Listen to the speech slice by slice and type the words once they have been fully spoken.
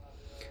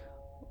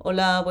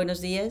Hola,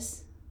 buenos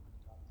días.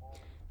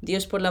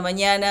 Dios por la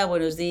mañana,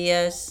 buenos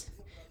días.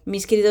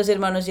 Mis queridos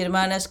hermanos y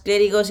hermanas,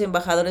 clérigos,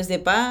 embajadores de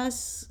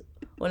paz.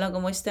 Hola,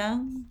 ¿cómo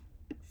están?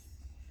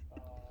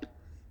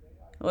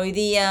 Hoy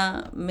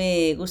día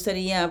me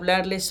gustaría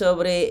hablarles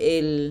sobre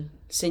el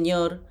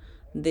Señor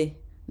de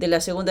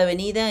la Segunda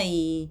Venida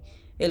y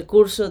el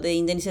curso de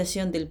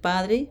indemnización del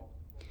Padre,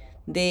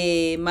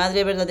 de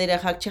Madre Verdadera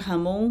Hak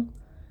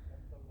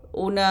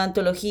una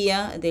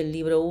antología del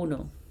libro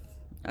uno.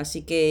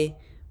 Así que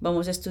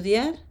vamos a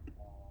estudiar.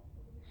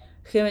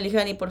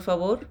 Gemelihani, por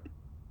favor.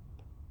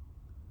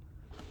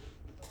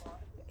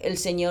 El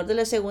Señor de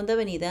la Segunda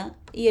Venida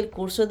y el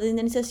curso de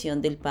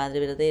indemnización del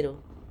Padre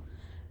Verdadero.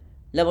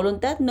 La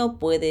voluntad no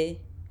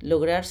puede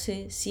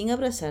lograrse sin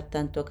abrazar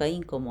tanto a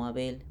Caín como a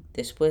Abel.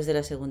 Después de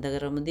la Segunda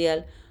Guerra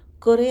Mundial,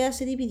 Corea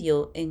se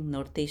dividió en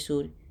norte y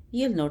sur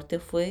y el norte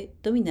fue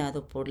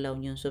dominado por la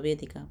Unión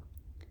Soviética.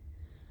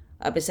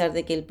 A pesar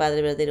de que el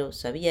Padre Verdadero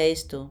sabía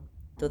esto,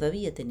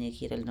 todavía tenía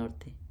que ir al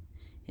norte.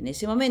 En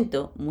ese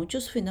momento,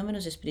 muchos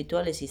fenómenos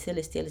espirituales y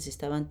celestiales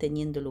estaban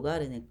teniendo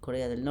lugar en el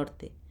Corea del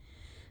Norte,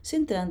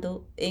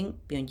 centrando en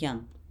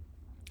Pyongyang.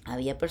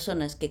 Había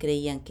personas que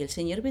creían que el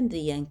Señor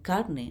vendría en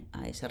carne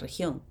a esa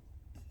región.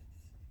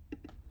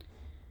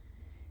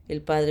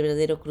 El Padre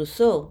Verdadero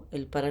cruzó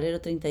el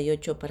paralelo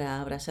 38 para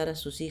abrazar a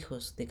sus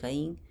hijos de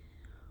Caín,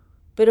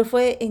 pero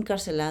fue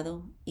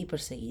encarcelado y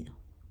perseguido.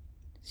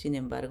 Sin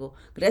embargo,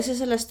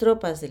 gracias a las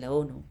tropas de la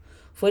ONU,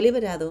 fue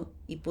liberado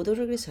y pudo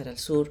regresar al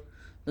sur,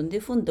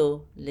 donde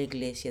fundó la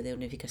Iglesia de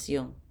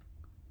Unificación.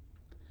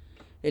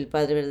 El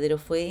Padre Verdadero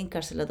fue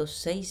encarcelado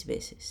 6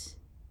 veces.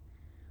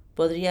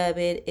 Podría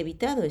haber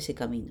evitado ese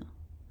camino,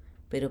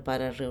 pero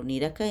para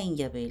reunir a Caín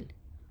y Abel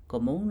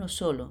como uno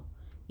solo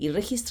y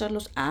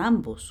registrarlos a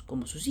ambos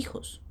como sus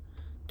hijos,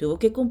 tuvo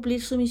que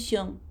cumplir su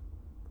misión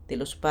de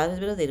los padres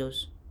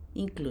verdaderos,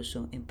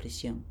 incluso en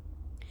prisión.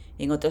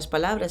 En otras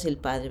palabras, el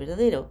Padre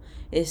Verdadero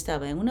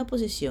estaba en una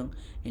posición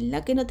en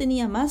la que no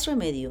tenía más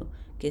remedio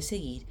que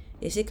seguir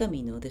ese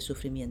camino de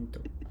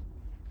sufrimiento.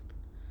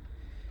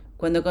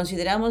 Cuando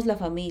consideramos la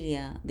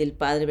familia del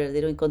Padre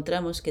Verdadero,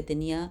 encontramos que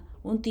tenía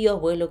un tío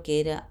abuelo que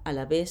era a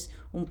la vez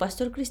un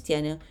pastor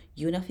cristiano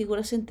y una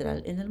figura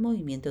central en el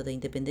movimiento de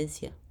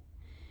independencia.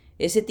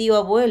 Ese tío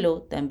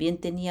abuelo también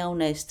tenía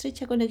una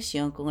estrecha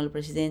conexión con el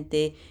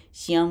presidente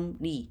Xiang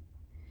Li.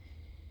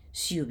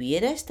 Si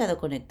hubiera estado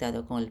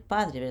conectado con el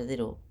Padre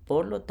Verdadero,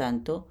 por lo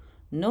tanto,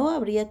 no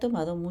habría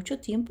tomado mucho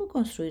tiempo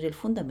construir el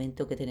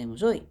fundamento que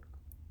tenemos hoy.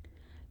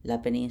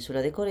 La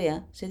península de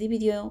Corea se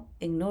dividió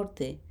en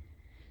norte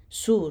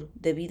sur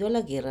debido a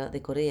la guerra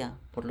de Corea.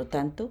 Por lo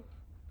tanto,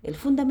 el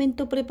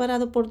fundamento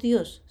preparado por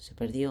Dios se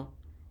perdió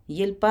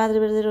y el Padre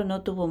Verdadero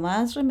no tuvo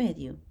más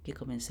remedio que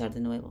comenzar de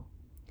nuevo.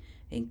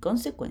 En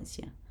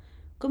consecuencia,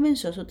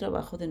 comenzó su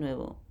trabajo de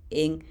nuevo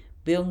en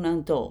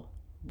Gyeongseong,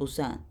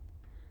 Busan.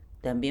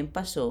 También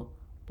pasó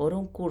por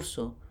un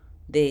curso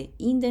de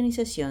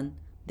indemnización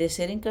de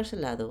ser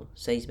encarcelado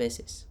 6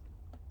 veces.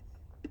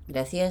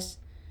 Gracias.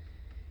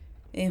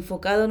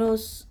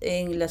 Enfocándonos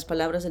en las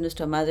palabras de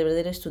nuestra Madre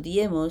Verdadera,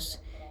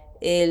 estudiemos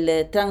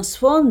el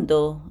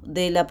trasfondo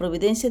de la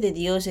providencia de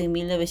Dios en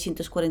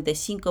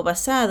 1945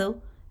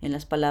 basado en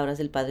las palabras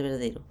del Padre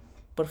Verdadero.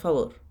 Por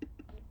favor.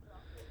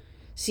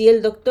 Si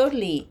el Dr.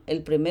 Lee,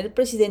 el primer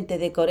presidente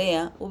de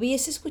Corea,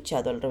 hubiese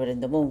escuchado al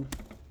reverendo Moon.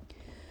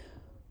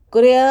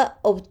 Corea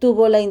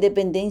obtuvo la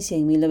independencia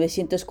en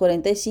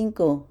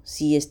 1945.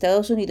 Si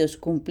Estados Unidos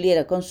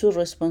cumpliera con sus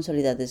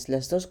responsabilidades,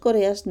 las dos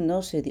Coreas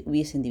no se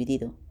hubiesen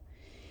dividido.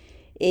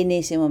 En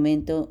ese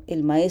momento,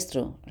 el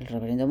maestro, el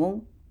reverendo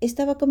Moon,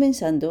 estaba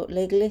comenzando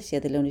la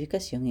Iglesia de la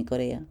Unificación en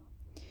Corea.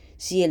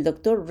 Si el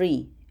Dr.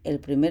 Ri,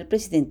 el primer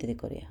presidente de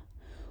Corea,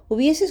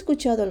 hubiese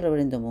escuchado al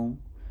reverendo Moon,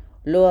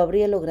 lo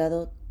habría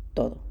logrado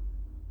todo.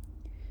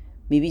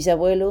 Mi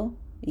bisabuelo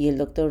y el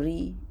Dr.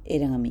 Ri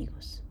eran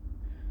amigos.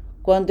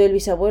 Cuando el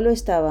bisabuelo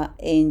estaba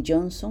en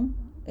Jeonseong,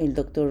 el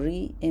Dr.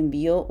 Ri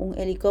envió un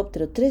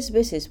helicóptero 3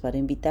 veces para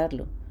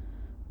invitarlo,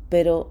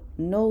 pero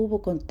no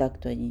hubo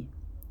contacto allí.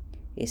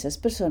 Esas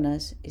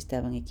personas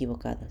estaban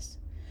equivocadas.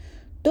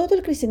 Todo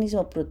el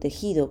cristianismo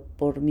protegido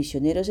por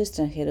misioneros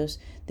extranjeros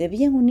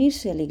debían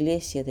unirse a la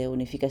Iglesia de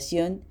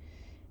Unificación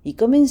y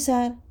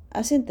comenzar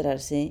a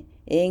centrarse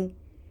en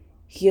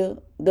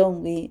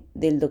Jeongseong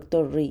del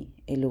Dr. Ri,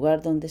 el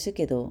lugar donde se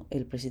quedó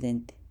el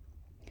presidente.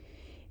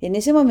 En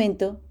ese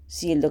momento,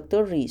 si el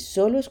Dr. Ri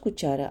solo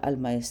escuchara al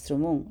maestro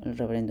Moon, el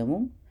reverendo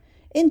Moon,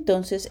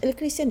 entonces el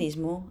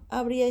cristianismo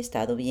habría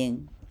estado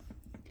bien.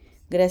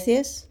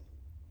 Gracias.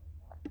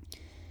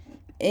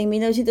 En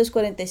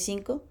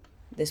 1945,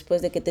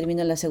 después de que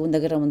terminó la Segunda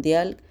Guerra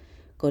Mundial,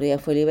 Corea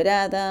fue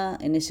liberada.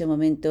 En ese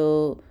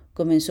momento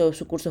comenzó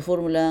su curso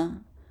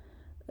fórmula,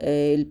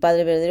 el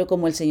Padre Verdadero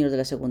como el Señor de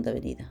la Segunda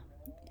Venida.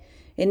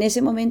 En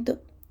ese momento,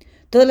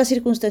 todas las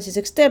circunstancias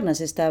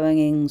externas estaban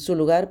en su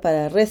lugar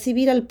para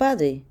recibir al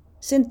Padre,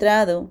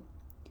 centrado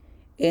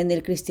en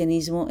el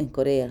cristianismo en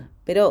Corea.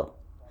 Pero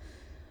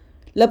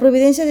la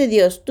providencia de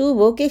Dios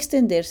tuvo que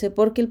extenderse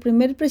porque el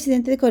primer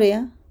presidente de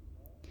Corea,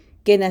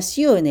 que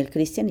nació en el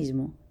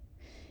cristianismo,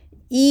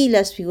 y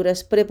las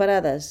figuras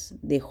preparadas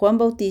de Juan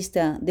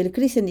Bautista del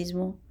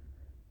cristianismo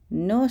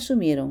no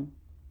asumieron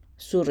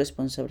su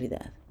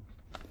responsabilidad.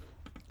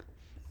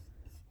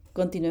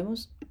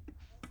 Continuemos.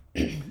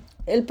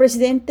 El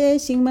presidente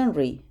Syngman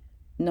Rhee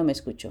no me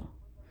escuchó.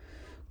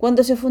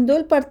 Cuando se fundó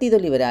el Partido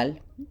Liberal,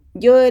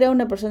 yo era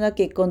una persona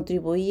que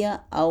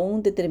contribuía a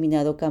un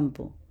determinado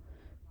campo,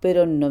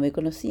 pero no me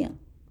conocían.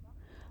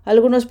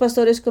 Algunos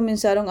pastores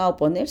comenzaron a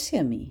oponerse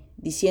a mí,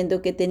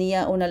 diciendo que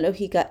tenía una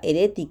lógica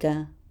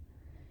herética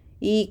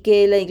y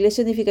que la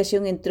Iglesia de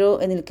Unificación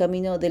entró en el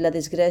camino de la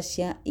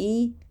desgracia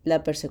y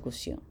la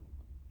persecución.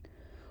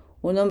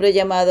 Un hombre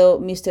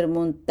llamado Mr.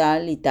 Moon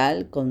tal y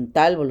tal, con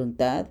tal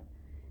voluntad,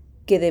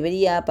 que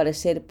debería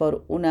aparecer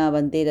por una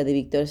bandera de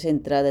victoria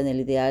centrada en el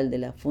ideal de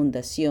la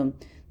fundación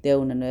de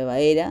una nueva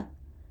era,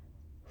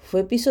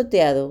 fue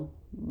pisoteado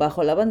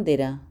bajo la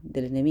bandera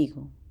del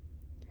enemigo.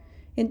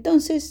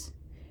 Entonces,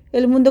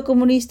 el mundo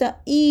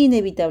comunista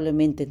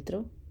inevitablemente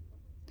entró.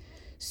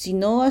 Si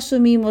no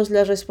asumimos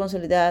la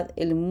responsabilidad,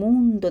 el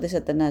mundo de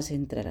Satanás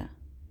entrará.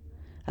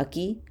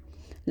 Aquí,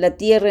 la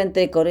tierra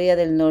entre Corea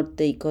del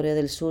Norte y Corea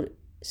del Sur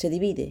se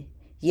divide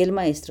y el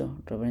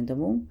maestro, Reverendo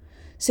Moon,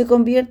 se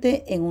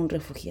convierte en un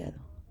refugiado.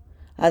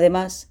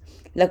 Además,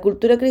 la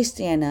cultura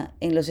cristiana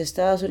en los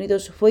Estados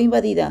Unidos fue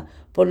invadida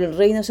por el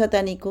reino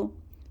satánico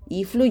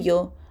y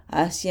fluyó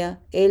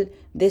hacia el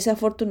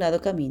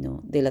desafortunado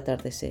camino del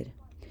atardecer.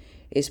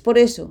 Es por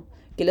eso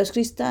que los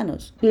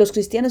cristianos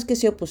que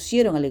se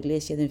opusieron a la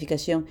Iglesia de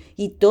Unificación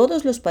y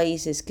todos los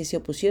países que se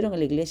opusieron a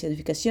la Iglesia de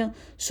Unificación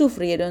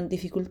sufrieron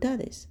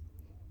dificultades.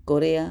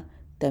 Corea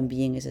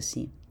también es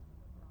así.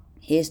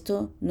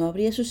 Esto no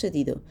habría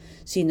sucedido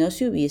si no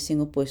se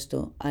hubiesen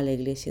opuesto a la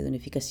Iglesia de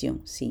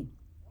Unificación, sí.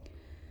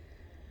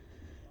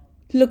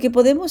 Lo que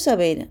podemos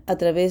saber a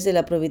través de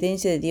la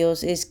providencia de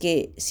Dios es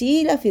que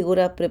si la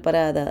figura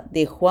preparada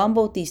de Juan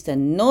Bautista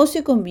no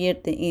se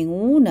convierte en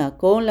una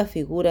con la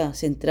figura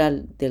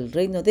central del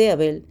reino de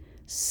Abel,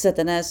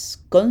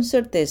 Satanás con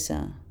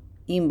certeza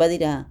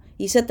invadirá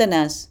y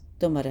Satanás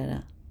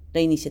tomará la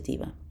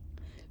iniciativa.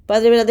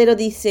 Padre Verdadero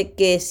dice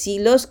que si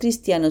los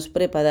cristianos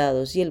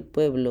preparados y el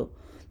pueblo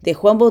de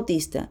Juan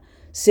Bautista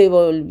se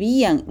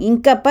volvían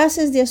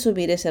incapaces de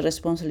asumir esa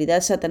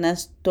responsabilidad,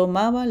 Satanás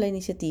tomaba la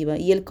iniciativa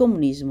y el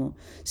comunismo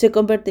se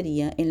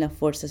convertiría en la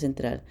fuerza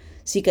central.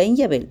 Si Caín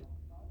y Abel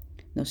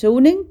no se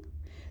unen,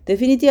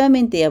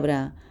 definitivamente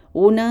habrá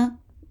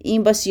una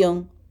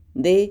invasión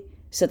de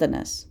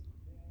Satanás.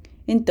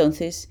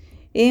 Entonces,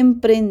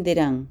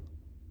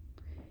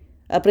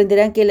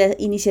 aprenderán que la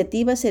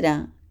iniciativa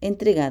será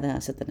entregada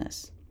a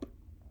Satanás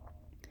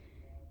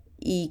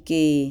y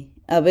que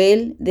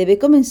Abel debe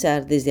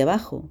comenzar desde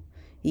abajo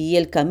y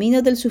el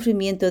camino del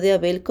sufrimiento de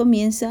Abel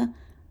comienza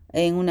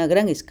en una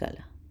gran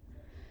escala.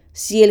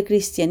 Si el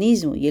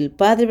cristianismo y el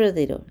Padre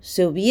Verdadero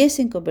se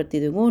hubiesen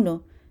convertido en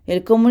uno,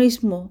 el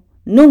comunismo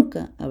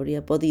nunca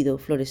habría podido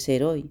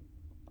florecer hoy.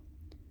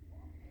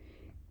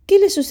 ¿Qué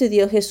le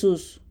sucedió a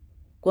Jesús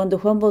cuando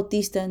Juan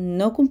Bautista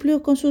no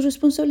cumplió con sus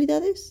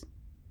responsabilidades?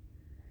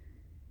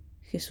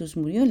 Jesús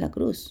murió en la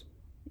cruz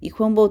y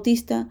Juan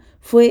Bautista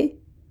fue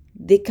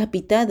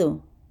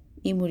decapitado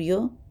y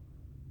murió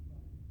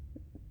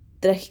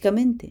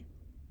trágicamente.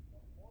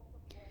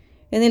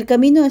 En el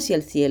camino hacia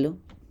el cielo,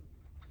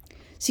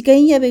 si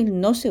Caín y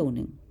Abel no se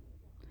unen,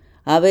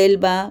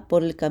 Abel va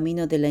por el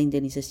camino de la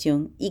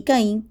indemnización y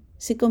Caín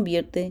se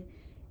convierte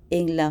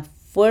en la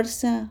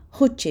fuerza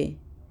Juche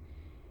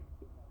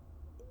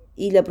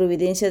y la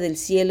providencia del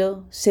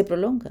cielo se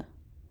prolonga.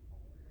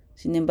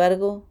 Sin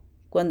embargo,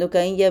 cuando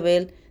Caín y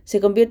Abel se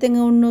convierten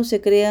en uno,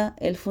 se crea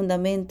el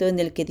fundamento en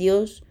el que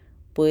Dios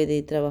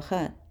puede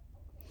trabajar.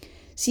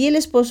 Si el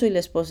esposo y la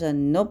esposa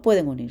no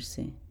pueden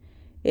unirse,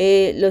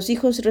 los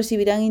hijos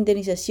recibirán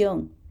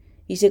indemnización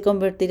y se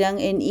convertirán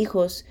en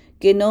hijos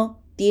que no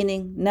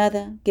tienen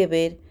nada que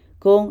ver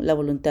con la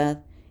voluntad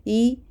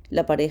y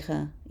la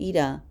pareja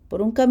irá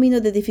por un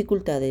camino de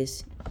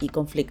dificultades y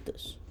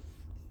conflictos.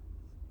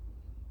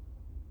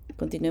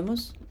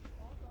 Continuemos.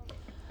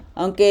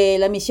 Aunque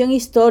la misión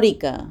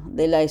histórica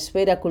de la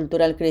esfera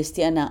cultural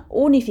cristiana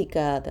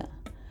unificada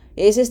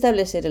es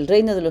establecer el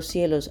reino de los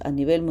cielos a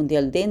nivel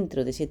mundial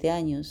dentro de 7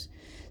 años,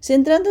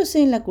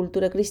 centrándose en la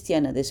cultura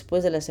cristiana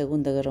después de la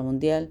Segunda Guerra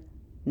Mundial,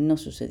 no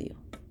sucedió.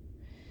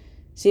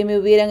 Si me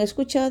hubieran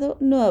escuchado,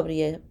 no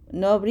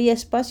habría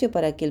espacio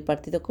para que el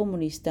Partido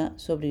Comunista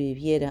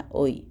sobreviviera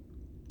hoy.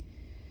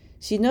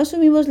 Si no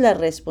asumimos la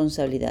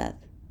responsabilidad,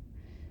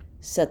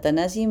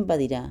 Satanás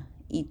invadirá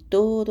y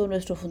todo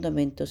nuestro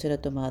fundamento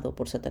será tomado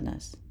por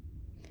Satanás.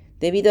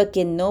 Debido a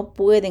que no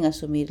pueden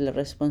asumir la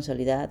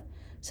responsabilidad,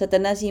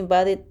 Satanás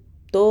invade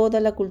toda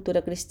la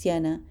cultura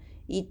cristiana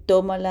y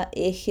toma la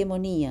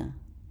hegemonía.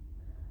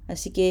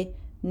 Así que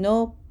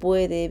no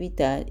puede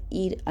evitar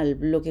ir al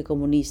bloque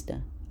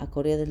comunista, a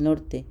Corea del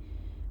Norte.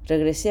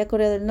 Regresé a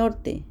Corea del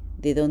Norte,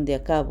 de donde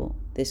acabo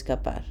de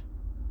escapar.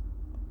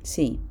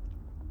 Sí.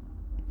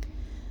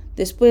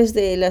 Después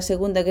de la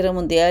Segunda Guerra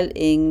Mundial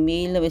en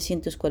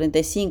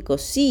 1945,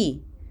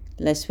 sí,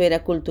 la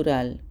esfera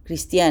cultural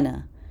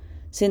cristiana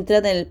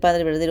centrada en el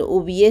Padre Verdadero,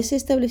 hubiese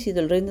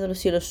establecido el reino de los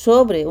cielos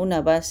sobre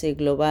una base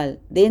global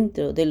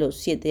dentro de los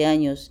 7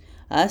 años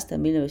hasta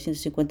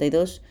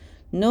 1952,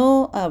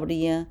 no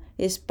habría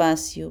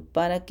espacio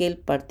para que el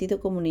Partido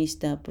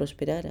Comunista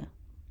prosperara.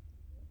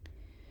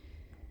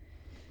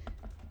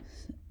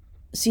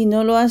 Si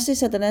no lo hace,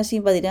 Satanás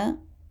invadirá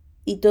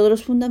y todos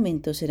los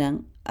fundamentos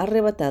serán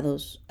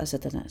arrebatados a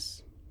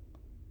Satanás.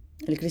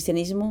 El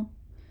cristianismo,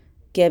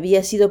 que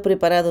había sido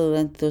preparado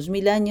durante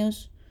 2000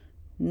 años,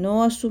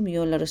 no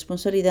asumió la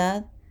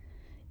responsabilidad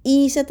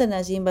y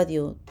Satanás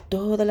invadió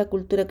toda la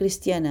cultura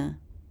cristiana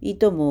y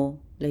tomó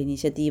la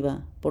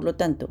iniciativa. Por lo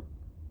tanto,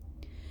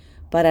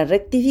 para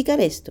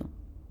rectificar esto,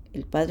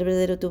 el Padre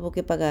Verdadero tuvo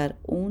que pagar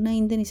una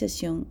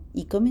indemnización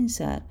y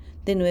comenzar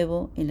de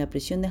nuevo en la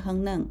prisión de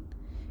Hangnan,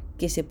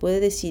 que se puede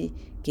decir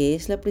que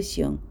es la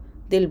prisión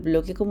del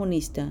bloque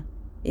comunista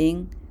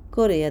en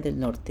Corea del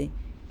Norte,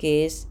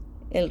 que es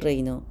el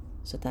reino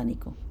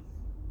satánico.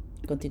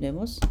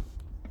 Continuemos.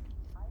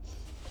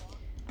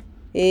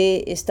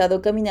 He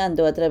estado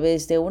caminando a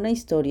través de una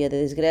historia de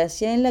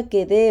desgracia en la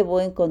que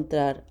debo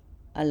encontrar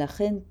a la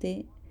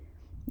gente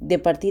de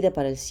partida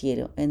para el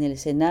cielo en el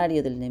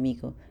escenario del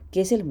enemigo,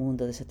 que es el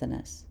mundo de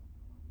Satanás.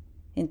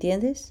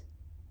 ¿Entiendes?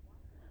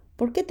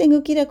 ¿Por qué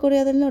tengo que ir a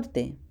Corea del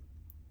Norte?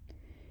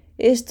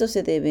 Esto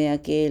se debe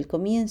a que el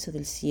comienzo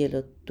del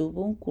cielo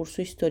tuvo un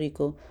curso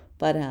histórico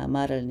para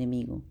amar al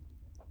enemigo,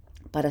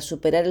 para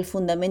superar el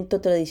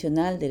fundamento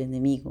tradicional del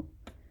enemigo,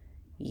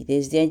 y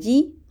desde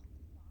allí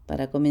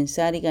para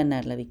comenzar y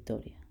ganar la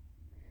victoria.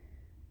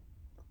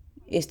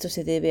 Esto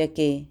se debe a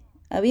que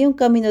había un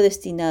camino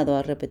destinado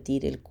a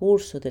repetir el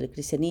curso del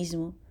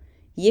cristianismo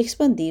y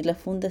expandir la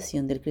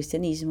fundación del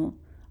cristianismo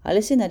al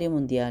escenario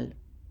mundial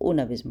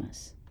una vez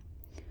más.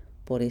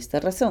 Por esta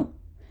razón,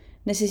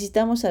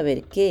 necesitamos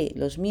saber que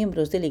los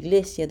miembros de la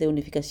Iglesia de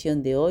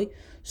Unificación de hoy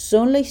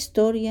son la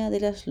historia de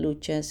las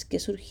luchas que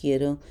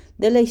surgieron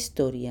de la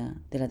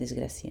historia de la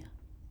desgracia.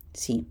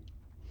 Sí.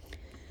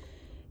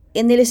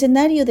 En el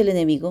escenario del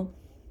enemigo,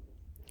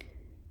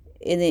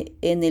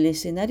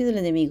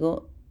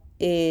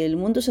 el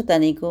mundo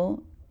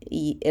satánico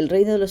y el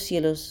reino de los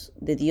cielos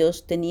de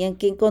Dios tenían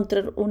que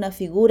encontrar una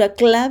figura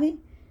clave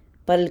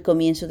para el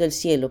comienzo del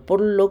cielo, por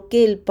lo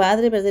que el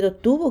Padre Verdadero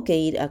tuvo que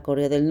ir a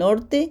Corea del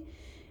Norte.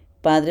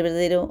 Padre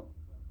Verdadero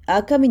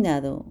ha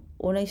caminado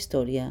una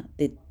historia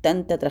de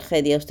tanta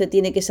tragedia. Usted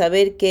tiene que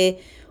saber que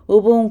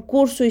hubo un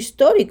curso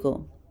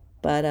histórico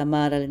para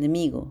amar al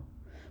enemigo,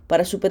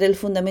 para superar el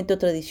fundamento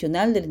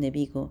tradicional del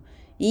enemigo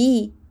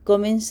y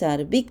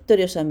comenzar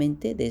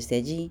victoriosamente desde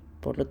allí.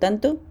 Por lo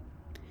tanto,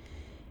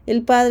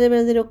 el Padre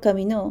Verdadero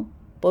caminó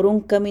por un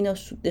camino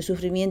de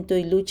sufrimiento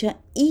y lucha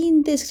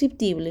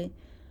indescriptible,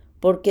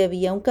 porque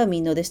había un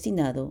camino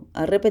destinado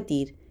a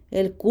repetir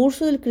el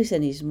curso del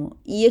cristianismo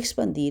y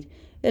expandir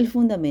el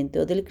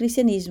fundamento del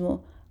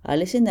cristianismo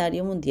al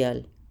escenario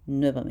mundial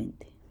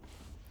nuevamente.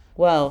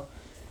 ¡Wow!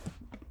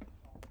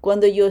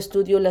 Cuando yo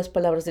estudio las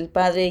palabras del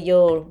Padre,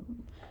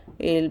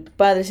 el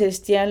Padre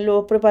Celestial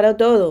lo preparó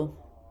todo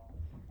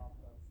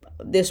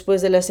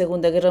después de la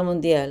Segunda Guerra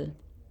Mundial,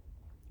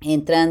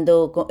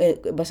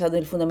 basado en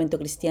el fundamento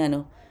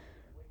cristiano.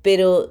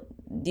 Pero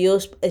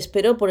Dios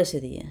esperó por ese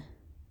día.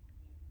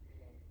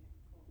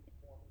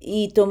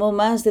 Y tomó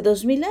más de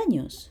 2000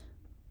 años.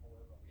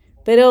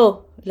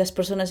 Pero las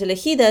personas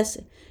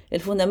elegidas, el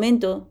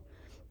fundamento,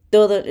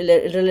 toda la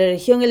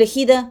religión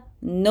elegida,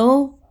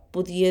 no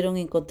pudieron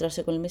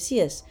encontrarse con el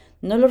Mesías.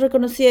 No lo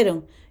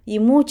reconocieron y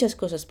muchas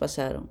cosas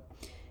pasaron.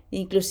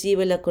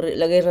 Inclusive la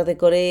guerra de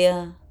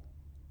Corea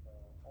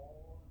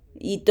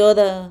y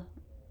todo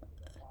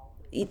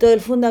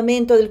el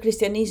fundamento del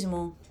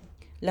cristianismo,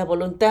 la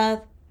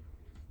voluntad,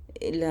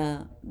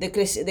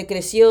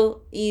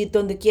 decreció y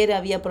donde quiera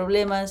había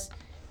problemas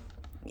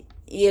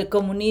y el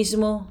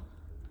comunismo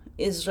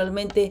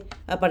realmente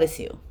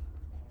apareció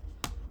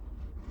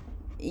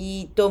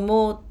y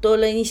tomó toda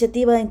la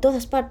iniciativa en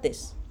todas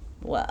partes.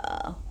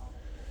 ¡Wow!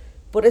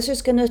 Por eso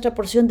es que nuestra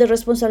porción de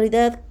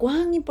responsabilidad,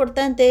 cuán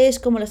importante es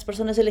como las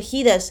personas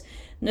elegidas,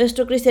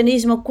 nuestro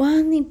cristianismo,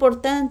 cuán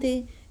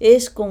importante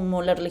es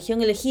como la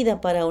religión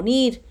elegida para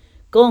unir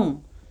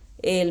con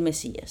el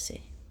Mesías.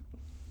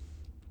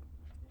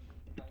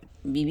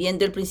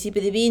 Viviendo el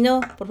Principio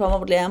Divino, por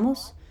favor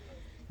leamos.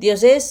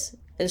 Dios es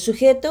el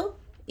sujeto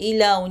y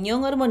la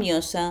unión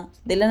armoniosa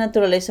de la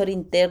naturaleza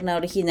interna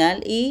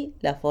original y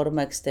la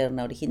forma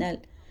externa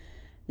original.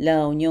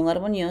 La unión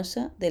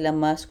armoniosa de la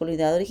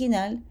masculinidad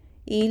original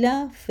y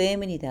la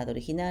feminidad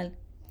original.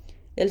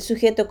 El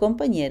sujeto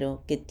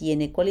compañero que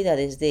tiene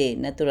cualidades de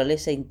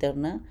naturaleza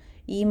interna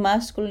y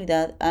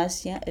masculinidad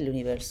hacia el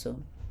universo.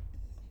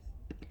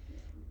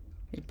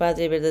 El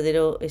Padre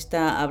Verdadero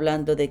está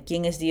hablando de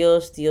quién es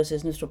Dios. Dios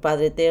es nuestro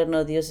Padre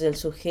eterno. Dios es el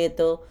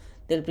sujeto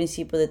del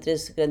principio de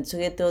tres grandes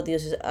sujetos.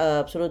 Dios es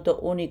absoluto,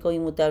 único,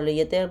 inmutable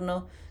y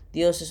eterno.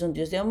 Dios es un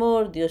Dios de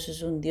amor. Dios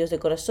es un Dios de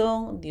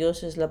corazón.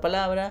 Dios es la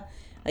palabra.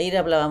 Ayer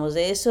hablábamos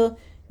de eso.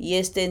 Y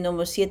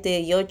número 7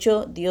 y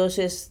 8, Dios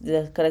es de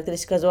las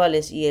características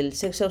duales y el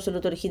sexo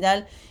absoluto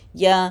original,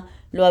 ya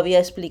lo había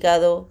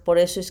explicado, por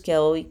eso es que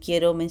hoy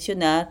quiero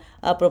mencionar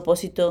a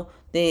propósito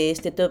de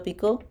este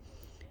tópico.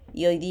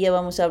 Y hoy día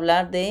vamos a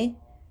hablar de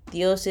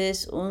Dios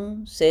es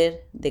un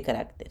ser de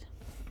carácter.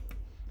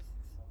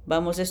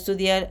 Vamos a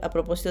estudiar a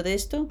propósito de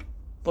esto.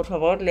 Por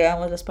favor,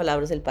 leamos las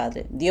palabras del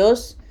Padre.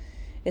 Dios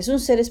es un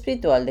ser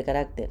espiritual de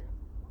carácter.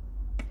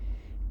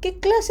 ¿Qué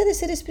clase de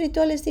ser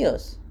espiritual es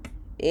Dios?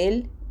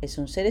 Él es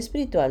un ser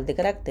espiritual de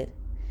carácter.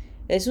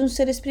 Es un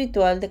ser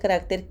espiritual de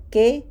carácter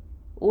que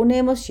une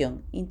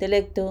emoción,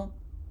 intelecto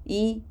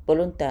y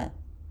voluntad,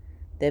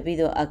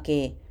 debido a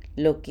que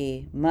lo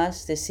que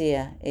más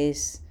desea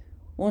es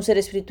un ser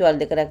espiritual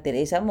de carácter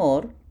es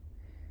amor.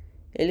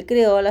 Él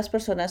creó a las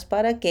personas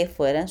para que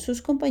fueran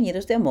sus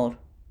compañeros de amor.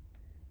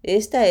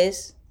 Esta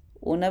es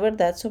una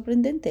verdad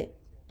sorprendente.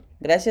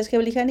 Gracias,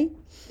 Jeolseong.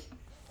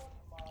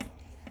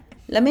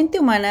 La mente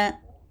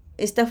humana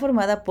está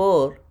formada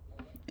por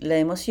la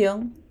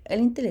emoción, el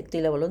intelecto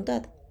y la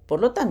voluntad. Por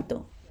lo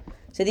tanto,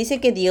 se dice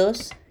que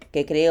Dios,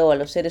 que creó a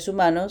los seres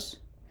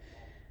humanos,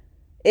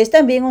 es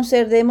también un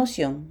ser de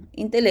emoción,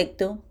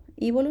 intelecto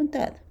y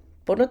voluntad.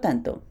 Por lo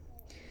tanto,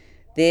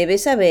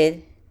 debes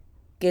saber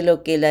que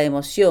lo que la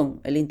emoción,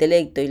 el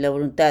intelecto y la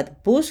voluntad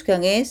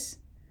buscan es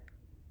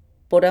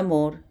por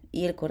amor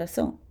y el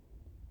corazón.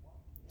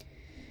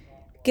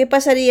 ¿Qué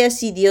pasaría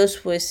si Dios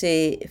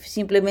fuese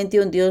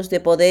simplemente un Dios de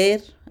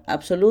poder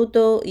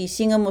absoluto y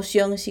sin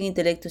emoción, sin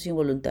intelecto, sin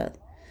voluntad?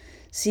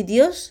 Si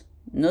Dios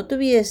no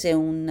tuviese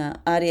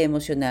una área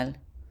emocional,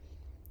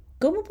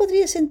 ¿cómo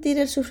podría sentir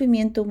el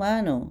sufrimiento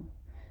humano?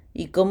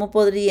 ¿Y cómo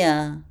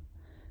podría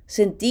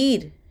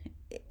sentir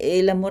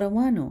el amor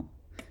humano?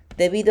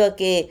 Debido a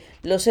que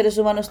los seres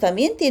humanos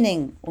también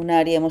tienen un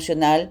área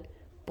emocional,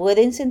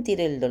 puede sentir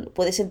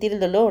el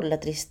dolor, la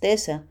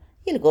tristeza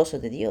y el gozo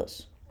de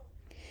Dios.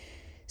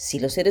 Si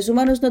los seres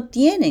humanos no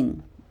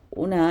tienen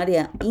una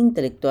área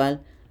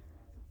intelectual,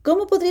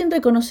 ¿cómo podrían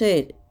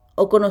reconocer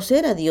o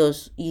conocer a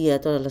Dios y a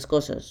todas las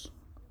cosas?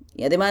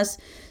 Y además,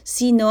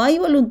 si no hay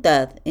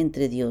voluntad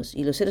entre Dios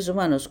y los seres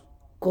humanos,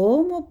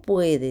 ¿cómo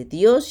puede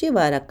Dios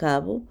llevar a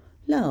cabo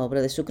la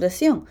obra de su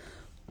creación?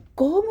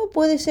 ¿Cómo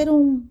puede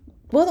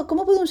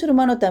un ser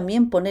humano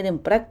también poner en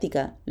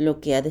práctica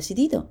lo que ha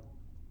decidido?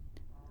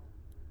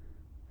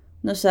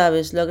 No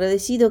sabes lo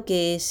agradecido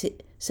que es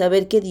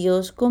saber que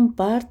Dios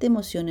comparte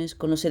emociones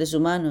con los seres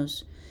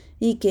humanos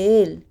y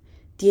que Él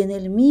tiene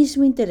el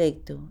mismo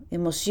intelecto,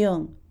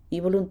 emoción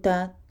y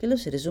voluntad que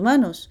los seres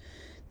humanos,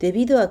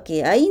 debido a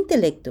que hay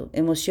intelecto,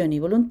 emoción y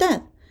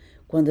voluntad.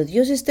 Cuando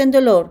Dios está en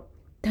dolor,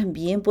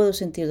 también puedo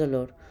sentir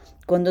dolor.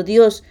 Cuando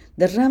Dios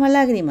derrama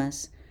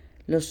lágrimas,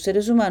 los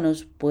seres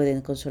humanos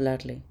pueden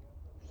consolarle.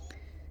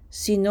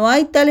 Si no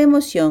hay tal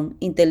emoción,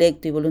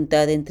 intelecto y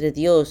voluntad entre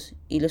Dios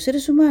y los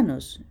seres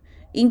humanos,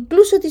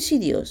 incluso si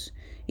Dios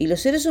y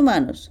los seres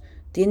humanos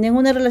tienen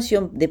una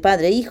relación de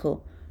padre e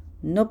hijo,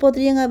 no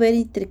podrían haber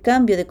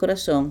intercambio de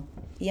corazón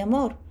y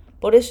amor.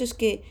 Por eso es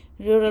que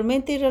yo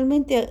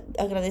realmente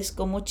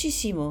agradezco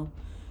muchísimo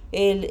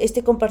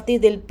este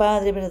compartir del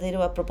Padre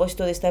Verdadero a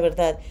propósito de esta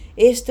verdad.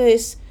 Esto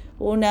es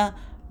una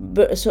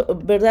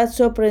verdad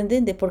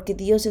sorprendente porque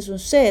Dios es un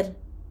ser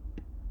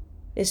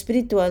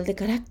espiritual de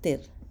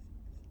carácter.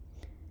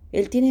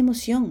 Él tiene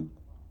emoción.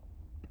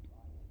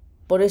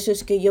 Por eso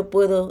es que yo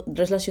puedo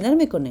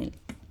relacionarme con Él.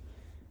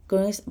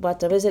 A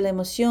través de la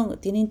emoción.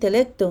 Tiene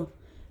intelecto,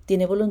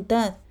 tiene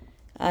voluntad,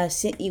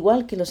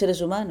 igual que los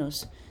seres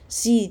humanos.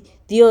 Si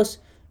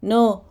Dios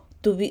no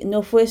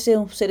fuese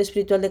un ser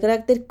espiritual de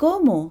carácter,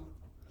 ¿cómo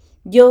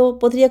yo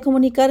podría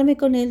comunicarme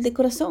con Él de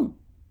corazón?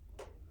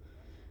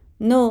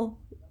 No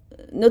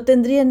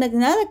tendría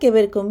nada que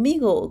ver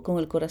conmigo o con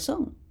el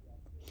corazón.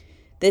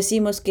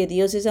 Decimos que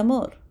Dios es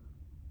amor.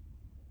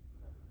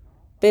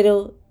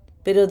 Pero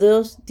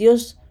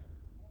Dios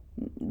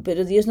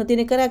no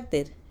tiene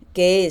carácter,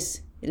 que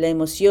es la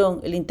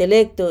emoción, el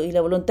intelecto y la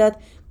voluntad.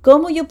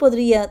 ¿Cómo yo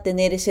podría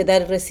tener ese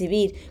dar y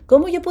recibir?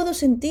 ¿Cómo yo puedo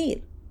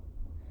sentir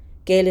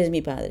que Él es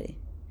mi Padre,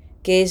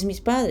 que es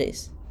mis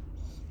padres?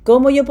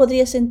 ¿Cómo yo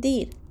podría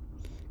sentir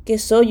que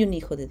soy un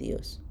hijo de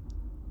Dios?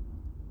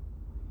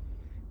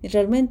 Y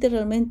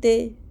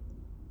realmente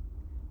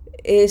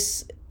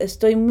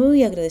estoy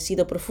muy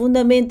agradecido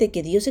profundamente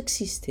que Dios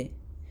existe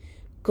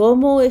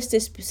como este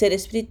ser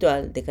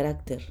espiritual de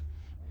carácter.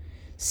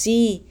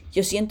 Sí,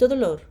 yo siento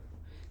dolor.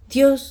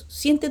 Dios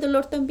siente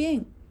dolor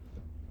también.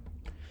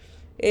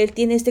 Él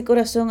tiene este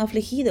corazón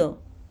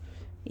afligido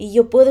y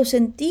yo puedo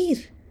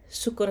sentir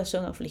su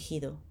corazón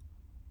afligido.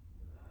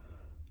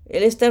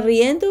 Él está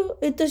riendo,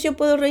 entonces yo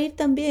puedo reír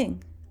también.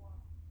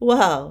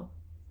 ¡Wow!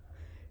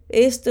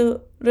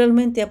 Esto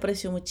realmente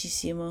aprecio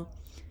muchísimo.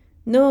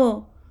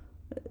 No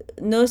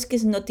es que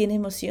no tiene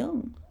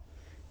emoción.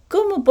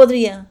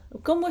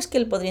 ¿Cómo es que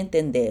él podría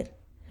entender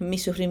mi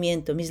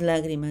sufrimiento, mis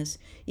lágrimas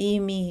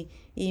y mi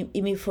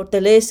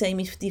fortaleza y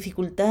mis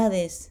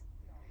dificultades?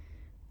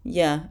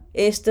 Ya,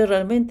 esto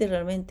realmente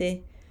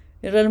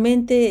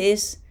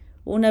es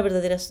una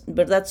verdadera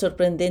verdad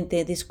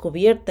sorprendente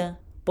descubierta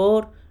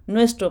por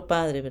nuestro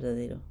Padre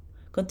verdadero.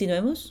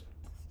 Continuemos.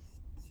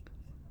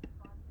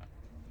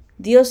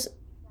 Dios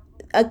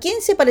 ¿A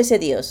quién se parece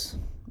Dios?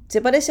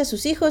 Se parece a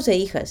sus hijos e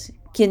hijas.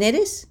 ¿Quién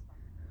eres?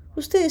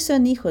 Ustedes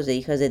son hijos e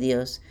hijas de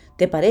Dios.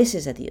 Te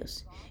pareces a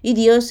Dios. Y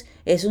Dios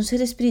es un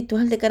ser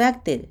espiritual de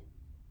carácter.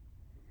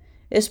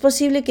 ¿Es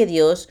posible que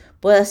Dios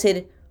pueda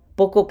ser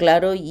poco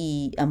claro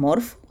y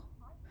amorfo?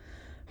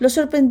 Lo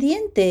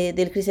sorprendente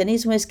del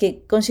cristianismo es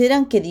que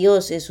consideran que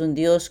Dios es un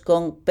Dios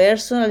con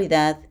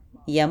personalidad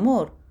y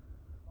amor,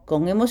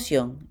 con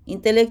emoción,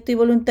 intelecto y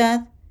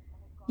voluntad,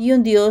 y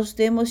un Dios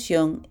de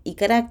emoción y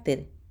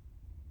carácter.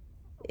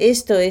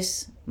 Esto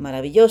es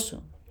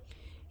maravilloso.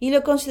 Y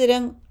lo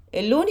consideran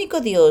el único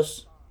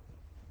Dios.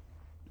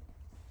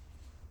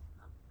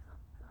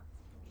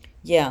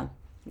 Ya,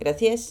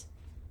 gracias.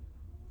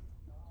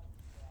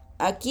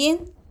 ¿A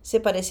quién se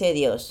parece a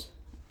Dios?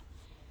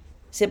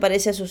 Se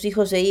parece a sus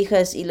hijos e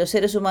hijas y los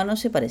seres humanos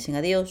se parecen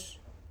a Dios.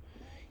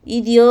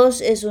 Y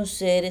Dios es un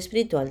ser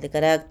espiritual de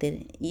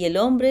carácter y el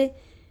hombre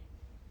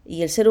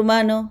y el ser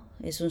humano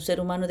es un ser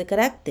humano de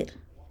carácter.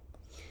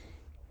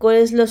 ¿Cuál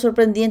es lo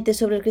sorprendente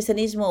sobre el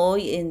cristianismo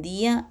hoy en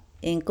día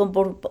en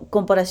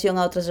comparación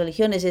a otras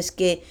religiones? Es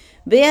que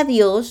ve a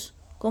Dios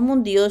como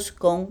un Dios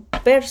con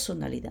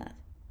personalidad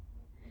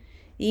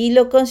y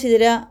lo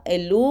considera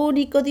el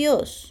único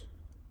Dios.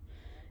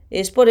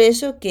 Es por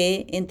eso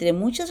que entre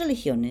muchas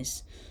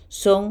religiones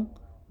son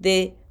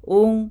de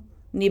un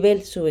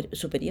nivel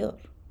superior.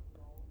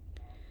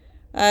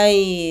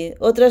 Hay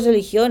otras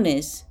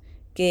religiones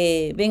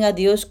que ven a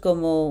Dios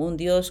como un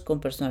Dios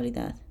con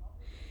personalidad.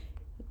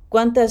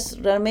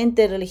 ¿Cuántas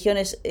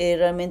religiones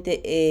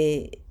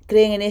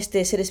creen en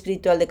este ser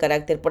espiritual de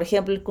carácter? Por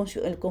ejemplo,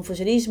 el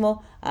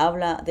confucianismo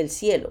habla del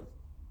cielo.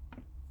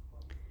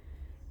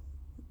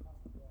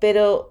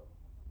 Pero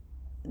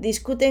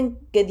discuten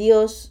que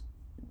Dios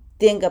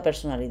tenga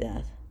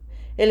personalidad.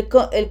 El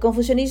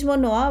confucianismo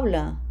no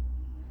habla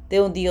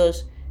de un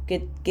Dios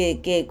que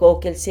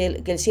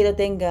el cielo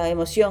tenga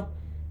emoción.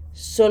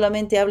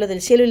 Solamente habla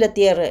del cielo y la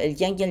tierra, el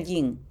yang y el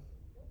yin.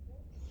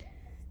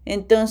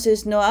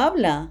 Entonces no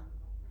habla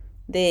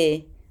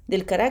del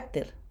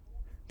carácter,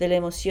 de la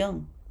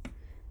emoción,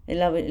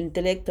 el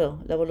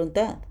intelecto, la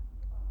voluntad.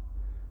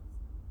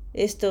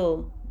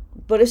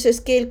 Por eso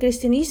es que el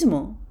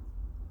cristianismo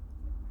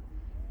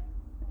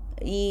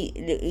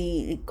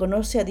y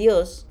conoce a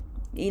Dios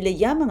y le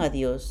llaman a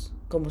Dios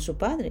como su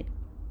Padre.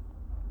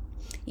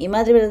 Y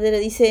Madre Verdadera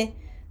dice,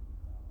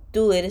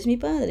 tú eres mi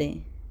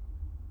Padre.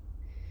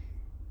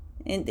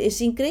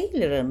 Es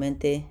increíble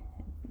realmente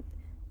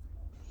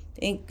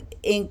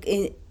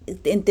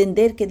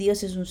entender que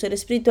Dios es un ser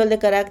espiritual de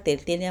carácter.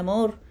 Él tiene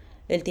amor,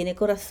 Él tiene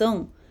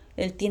corazón,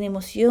 Él tiene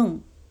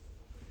emoción.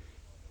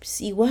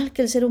 Es igual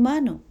que el ser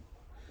humano.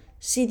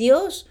 Si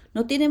Dios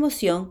no tiene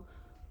emoción,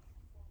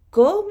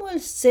 ¿cómo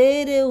es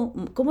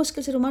que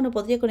el ser humano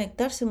podría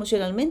conectarse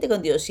emocionalmente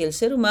con Dios? Si el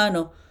ser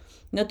humano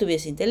no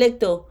tuviese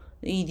intelecto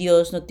y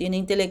Dios no tiene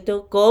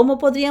intelecto, ¿cómo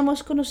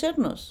podríamos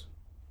conocernos?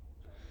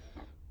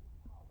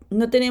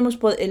 No tenemos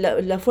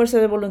la fuerza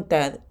de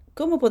voluntad.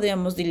 ¿Cómo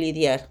podríamos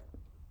lidiar?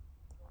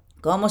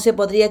 ¿Cómo se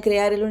podría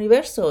crear el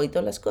universo y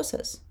todas las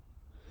cosas?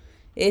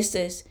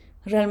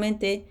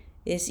 Realmente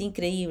es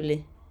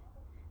increíble.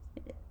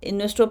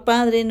 Nuestro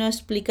Padre nos ha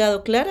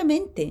explicado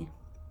claramente.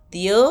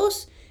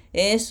 Dios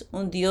es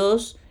un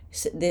Dios,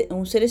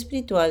 un ser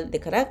espiritual de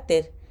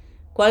carácter.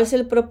 ¿Cuál es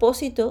el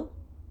propósito?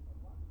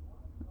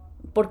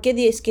 ¿Por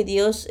qué es que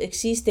Dios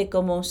existe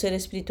como un ser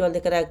espiritual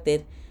de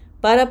carácter?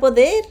 Para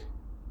poder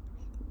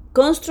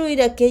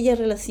construir aquella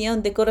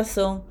relación de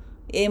corazón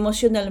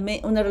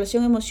emocionalmente, una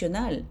relación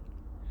emocional,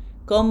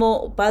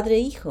 como padre e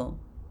hijo,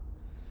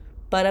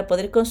 para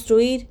poder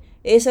construir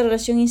esa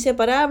relación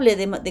inseparable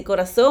de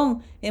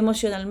corazón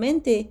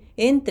emocionalmente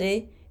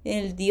entre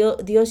el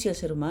Dios y el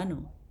ser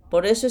humano.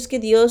 Por eso es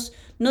que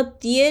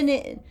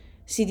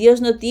si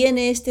Dios no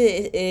tiene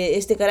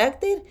este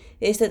carácter,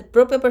 esta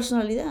propia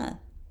personalidad,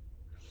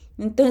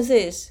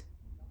 entonces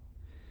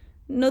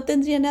no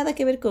tendría nada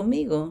que ver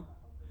conmigo.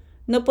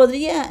 No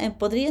podría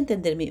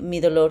entender mi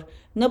dolor,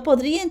 no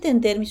podría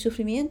entender mi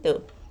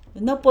sufrimiento,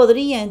 no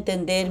podría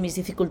entender mis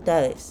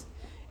dificultades,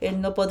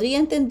 Él no podría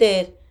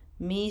entender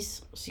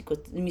mis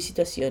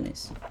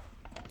situaciones.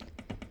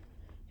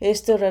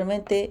 Esto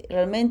realmente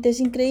es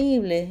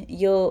increíble.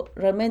 Yo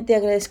realmente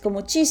agradezco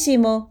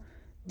muchísimo.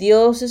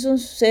 Dios es un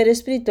ser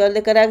espiritual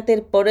de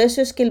carácter, por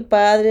eso es que el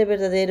Padre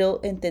verdadero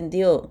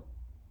entendió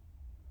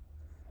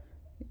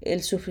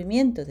el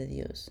sufrimiento de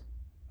Dios.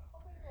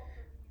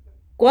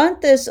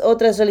 ¿Cuántas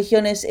otras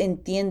religiones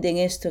entienden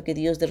esto, que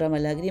Dios derrama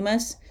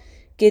lágrimas?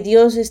 Que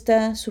Dios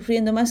está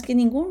sufriendo más que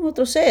ningún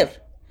otro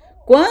ser.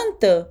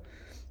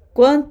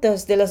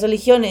 ¿Cuántas de las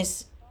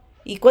religiones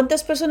y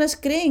cuántas personas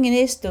creen en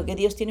esto, que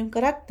Dios tiene un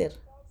carácter?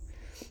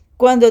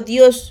 Cuando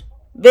Dios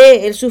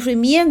ve el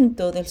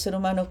sufrimiento del ser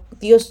humano,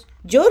 Dios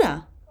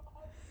llora.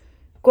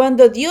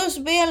 Cuando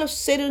Dios ve a los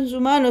seres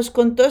humanos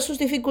con todas sus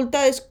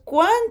dificultades,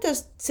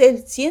 ¿cuántas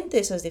se siente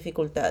esas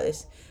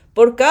dificultades?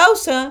 Por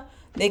causa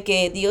de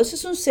que Dios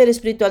es un ser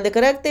espiritual de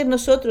carácter,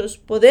 nosotros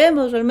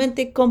podemos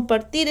realmente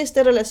compartir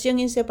esta relación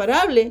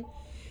inseparable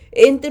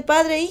entre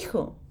padre e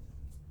hijo.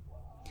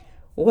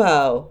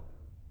 ¡Wow!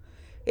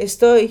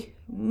 Estoy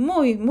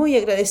muy, muy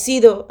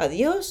agradecido a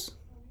Dios.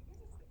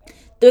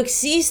 Tú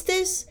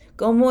existes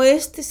como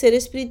este ser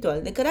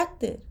espiritual de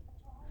carácter.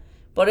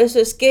 Por eso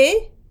es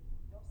que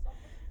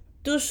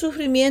tu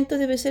sufrimiento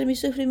debe ser mi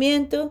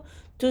sufrimiento,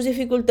 tus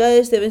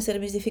dificultades deben ser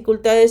mis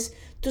dificultades,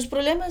 tus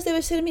problemas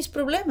deben ser mis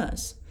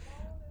problemas.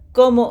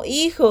 Como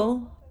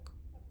hijo,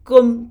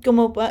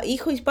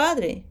 hijo y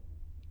padre.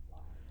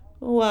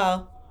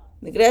 Wow,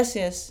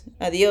 gracias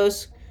a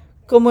Dios.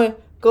 Como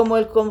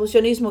el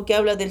confucianismo que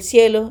habla del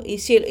cielo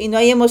y no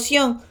hay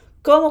emoción.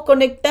 ¿Cómo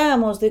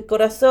conectamos de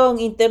corazón,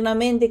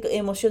 internamente,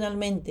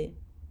 emocionalmente?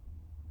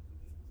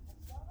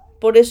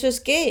 Por eso es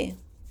que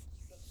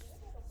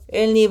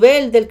el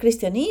nivel del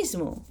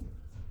cristianismo,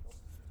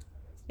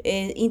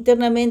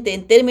 internamente,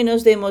 en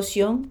términos de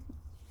emoción,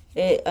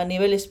 a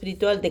nivel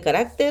espiritual de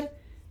carácter,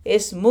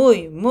 es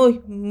muy,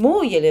 muy,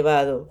 muy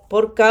elevado.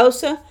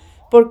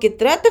 Porque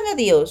tratan a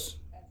Dios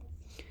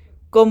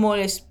como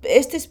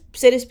este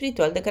ser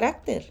espiritual de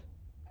carácter.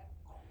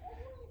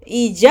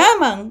 Y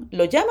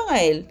lo llaman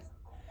a Él.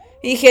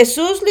 Y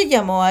Jesús le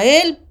llamó a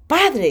Él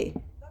Padre.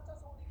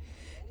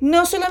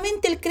 No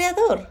solamente el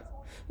Creador,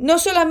 no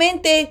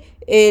solamente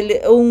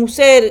un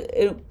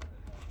ser...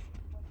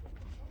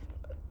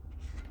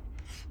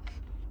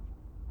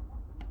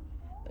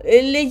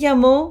 Él le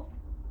llamó,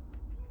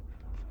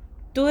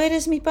 tú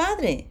eres mi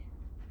Padre.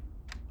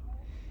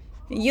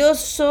 Yo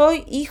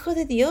soy hijo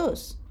de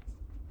Dios.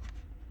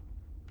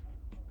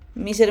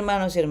 Mis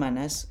hermanos y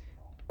hermanas,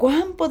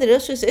 ¿cuán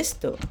poderoso es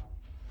esto?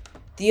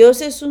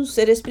 Dios es un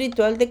ser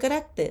espiritual de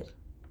carácter.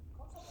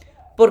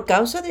 Por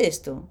causa de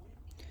esto,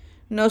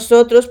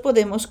 nosotros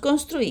podemos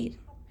construir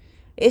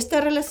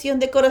esta relación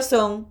de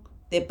corazón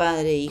de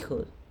padre e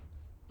hijo.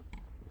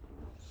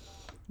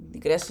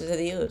 Gracias a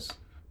Dios.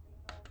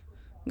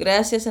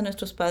 Gracias a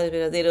nuestros padres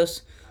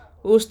verdaderos,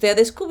 usted ha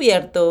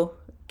descubierto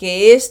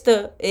que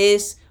esto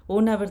es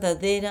una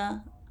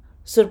verdadera,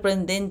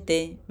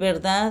 sorprendente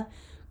verdad,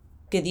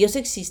 que Dios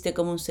existe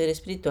como un ser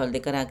espiritual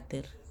de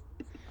carácter.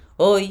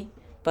 Hoy,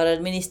 para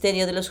el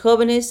Ministerio de los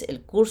Jóvenes,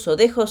 el curso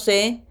de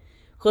José,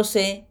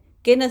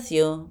 que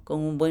nació con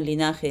un buen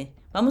linaje.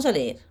 Vamos a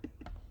leer.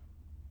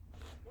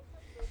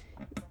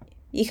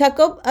 Y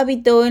Jacob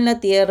habitó en la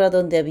tierra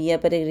donde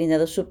había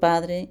peregrinado su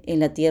padre, en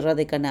la tierra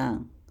de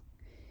Canaán.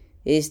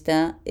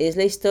 Esta es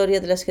la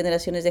historia de las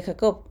generaciones de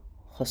Jacob.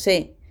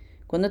 José,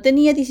 cuando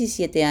tenía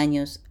 17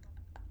 años,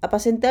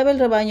 apacentaba el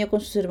rebaño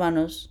con sus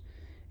hermanos.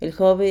 El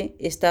joven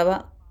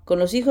estaba con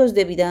los hijos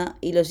de Venida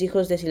y los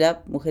hijos de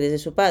Silab, mujeres de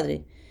su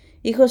padre.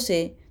 Y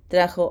José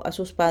trajo a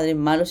sus padres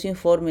malos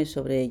informes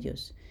sobre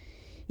ellos.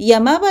 Y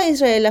amaba a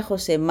Israel a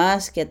José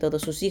más que a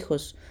todos sus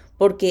hijos,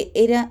 porque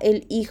era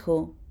el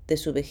hijo de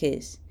su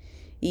vejez.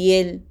 Y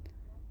él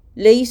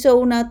le hizo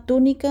una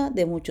túnica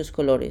de muchos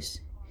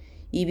colores.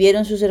 Y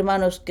vieron sus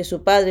hermanos que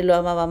su padre lo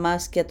amaba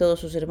más que a todos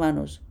sus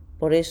hermanos.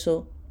 Por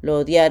eso lo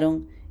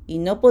odiaron y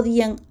no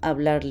podían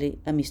hablarle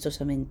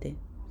amistosamente.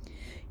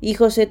 Y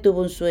José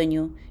tuvo un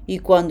sueño, y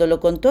cuando lo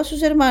contó a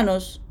sus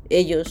hermanos,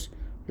 ellos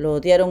lo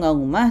odiaron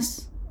aún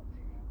más.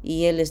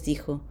 Y él les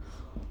dijo: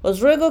 os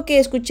ruego que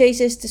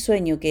escuchéis este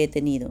sueño que he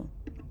tenido.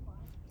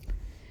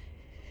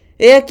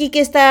 He aquí que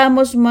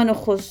estábamos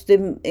manojos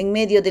en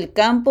medio del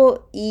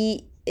campo,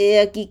 y he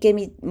aquí que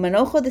mi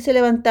manojo se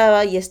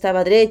levantaba y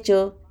estaba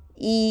derecho,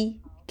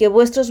 y que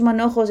vuestros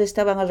manojos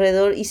estaban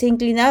alrededor y se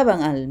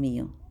inclinaban al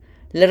mío.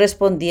 Le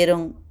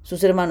respondieron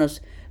sus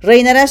hermanos: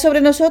 ¿reinará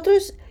sobre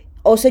nosotros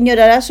o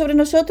señorará sobre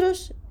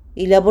nosotros?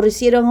 Y le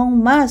aborrecieron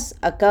aún más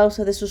a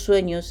causa de sus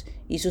sueños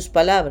y sus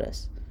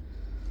palabras.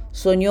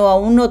 Soñó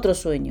aún otro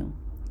sueño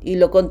y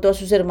lo contó a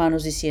sus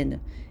hermanos diciendo: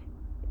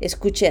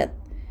 escuchad,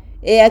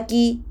 he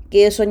aquí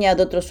que he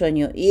soñado otro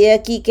sueño, y he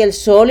aquí que el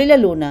sol y la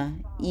luna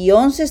y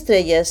 11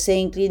 estrellas se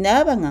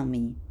inclinaban a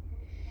mí.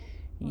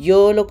 Y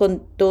lo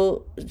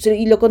contó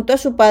a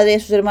su padre y a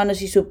sus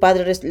hermanos, y su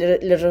padre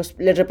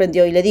le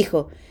reprendió y le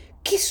dijo: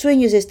 ¿qué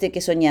sueño es este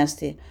que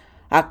soñaste?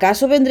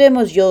 ¿Acaso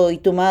vendremos yo y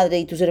tu madre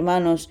y tus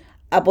hermanos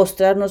a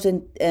postrarnos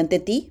ante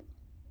ti?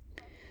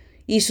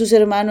 Y sus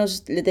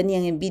hermanos le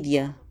tenían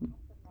envidia,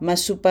 mas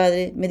su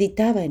padre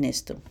meditaba en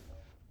esto.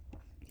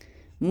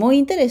 Muy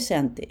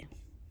interesante.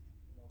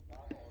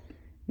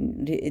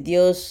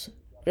 Dios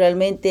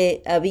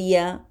realmente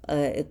había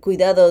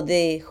cuidado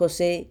de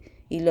José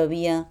y lo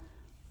había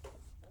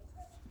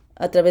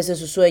a través de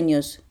sus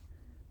sueños.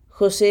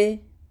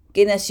 José,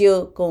 que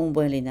nació con un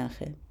buen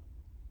linaje.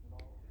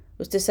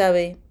 Usted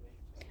sabe,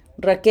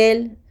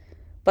 Raquel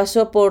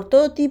pasó por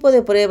todo tipo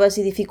de pruebas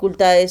y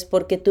dificultades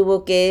porque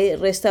tuvo que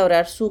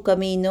restaurar su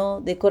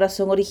camino de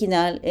corazón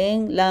original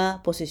en la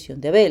posesión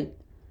de Abel.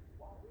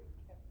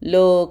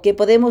 Lo que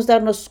podemos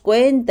darnos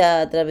cuenta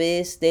a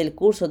través del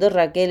curso de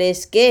Raquel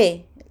es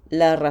que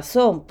la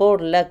razón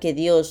por la que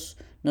Dios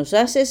nos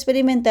hace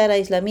experimentar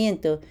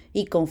aislamiento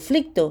y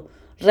conflicto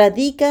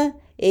radica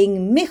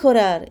en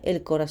mejorar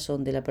el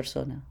corazón de la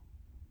persona.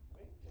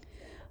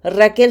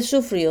 Raquel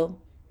sufrió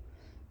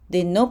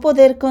de no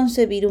poder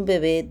concebir un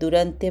bebé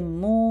durante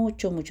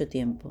mucho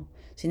tiempo.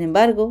 Sin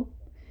embargo,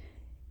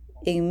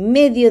 en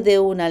medio de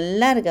una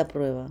larga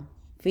prueba,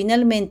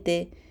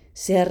 finalmente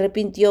se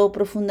arrepintió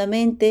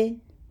profundamente,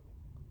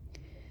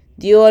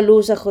 dio a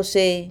luz a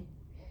José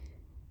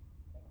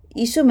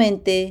y su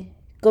mente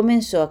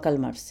comenzó a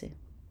calmarse.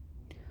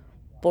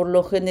 Por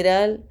lo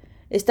general,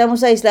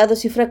 estamos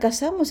aislados y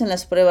fracasamos en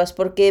las pruebas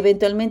porque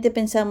eventualmente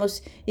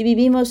pensamos y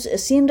vivimos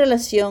sin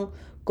relación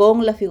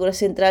con la figura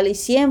central y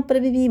siempre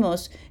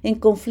vivimos en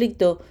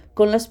conflicto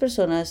con las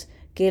personas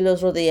que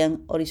los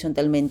rodean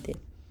horizontalmente.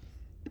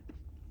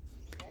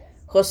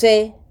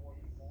 José,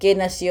 que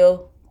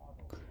nació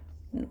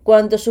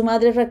cuando su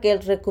madre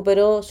Raquel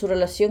recuperó su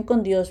relación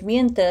con Dios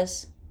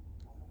mientras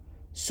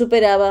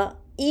superaba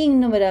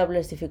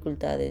innumerables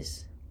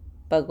dificultades,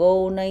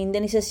 pagó una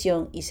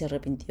indemnización y se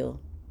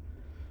arrepintió.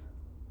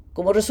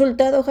 Como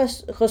resultado,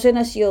 José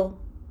nació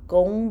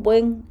con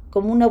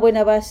una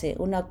buena base,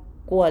 una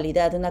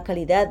cualidad, una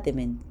calidad de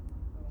mente.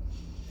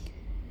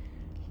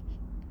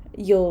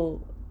 Yo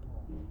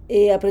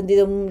he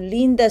aprendido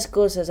lindas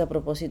cosas a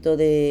propósito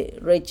de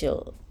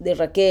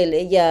Raquel.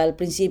 Ella al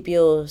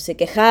principio se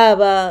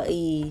quejaba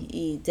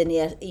y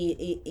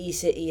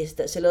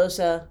está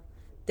celosa,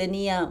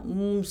 tenía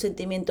un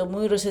sentimiento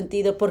muy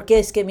resentido. ¿Por qué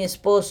es que mi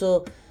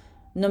esposo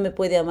no me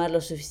puede amar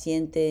lo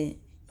suficiente?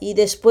 Y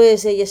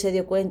después ella se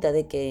dio cuenta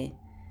de que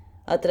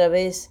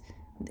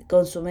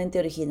con su mente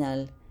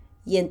original,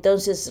 y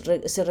entonces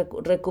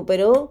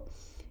recuperó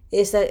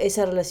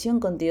esa relación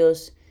con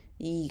Dios.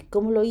 ¿Y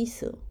cómo lo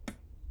hizo?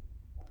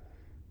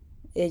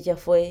 Ella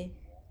fue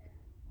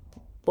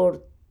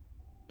por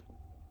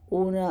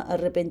un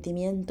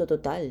arrepentimiento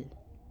total.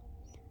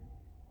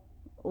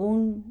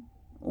 Un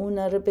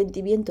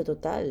arrepentimiento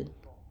total.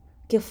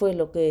 ¿Qué fue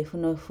lo que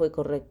no fue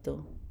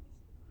correcto?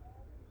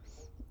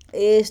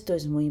 Esto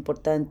es muy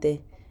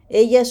importante.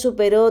 Ella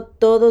superó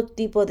todo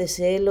tipo de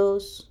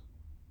celos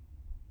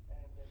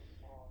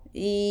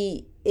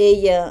y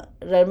ella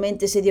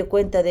realmente se dio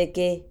cuenta de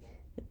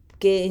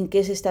en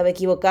qué se estaba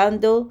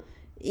equivocando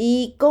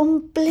y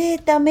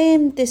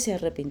completamente se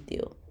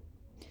arrepintió.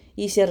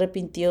 Y se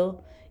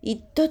arrepintió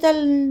y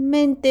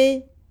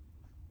totalmente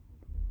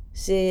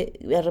se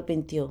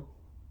arrepintió.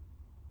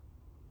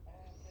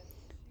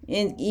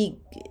 Y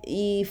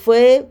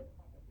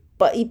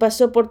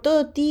pasó por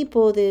todo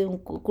tipo de un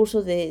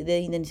curso de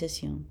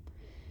indemnización.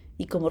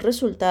 Y como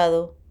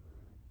resultado,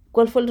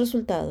 ¿cuál fue el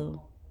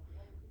resultado?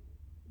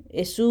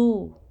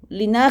 Su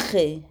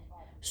linaje,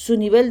 su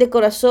nivel de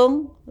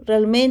corazón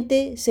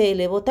realmente se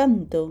elevó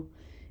tanto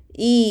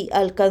y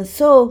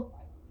alcanzó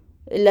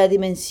la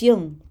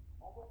dimensión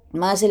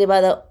más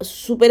elevada,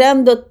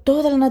 superando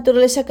toda la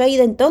naturaleza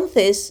caída.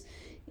 Entonces,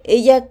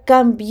 ella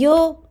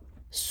cambió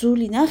su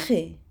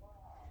linaje.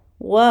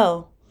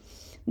 ¡Wow!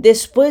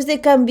 Después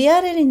de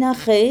cambiar el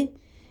linaje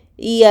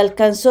y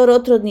alcanzar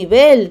otro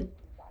nivel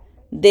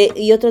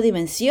y otra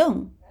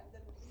dimensión,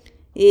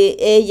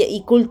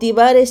 y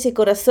cultivar ese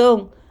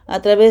corazón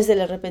a través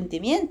del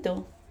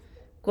arrepentimiento,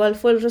 ¿cuál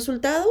fue el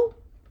resultado?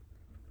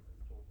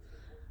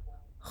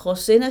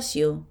 José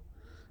nació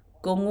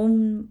con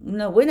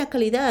una buena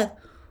calidad,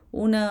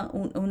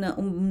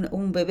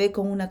 un bebé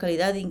con una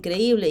calidad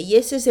increíble. Y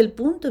ese es el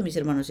punto, mis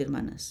hermanos y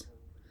hermanas.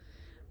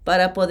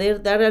 Para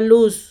poder dar a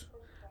luz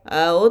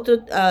a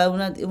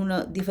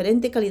una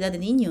diferente calidad de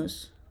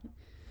niños,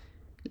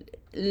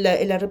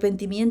 el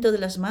arrepentimiento de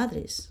las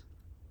madres,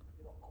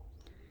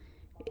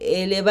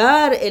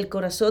 elevar el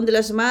corazón de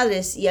las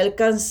madres y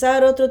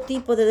alcanzar otro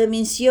tipo de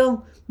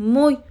dimensión.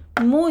 Muy,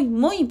 muy,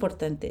 muy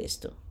importante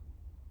esto.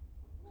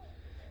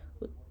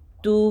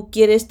 ¿Tú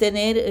quieres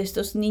tener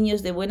estos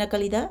niños de buena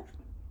calidad?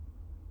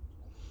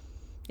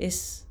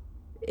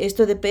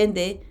 Esto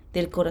depende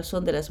del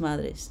corazón de las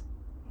madres.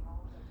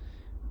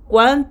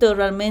 ¿Cuánto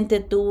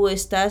realmente tú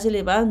estás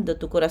elevando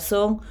tu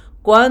corazón?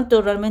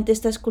 ¿Cuánto realmente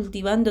estás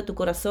cultivando tu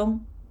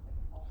corazón?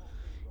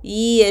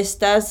 Y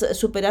estás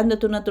superando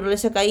tu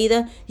naturaleza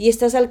caída y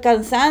estás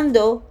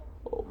alcanzando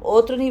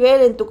otro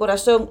nivel en tu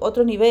corazón,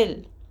 otro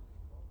nivel,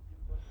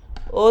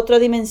 otra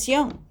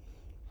dimensión.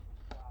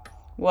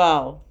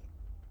 ¡Wow!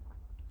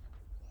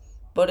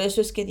 Por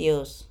eso es que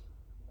Dios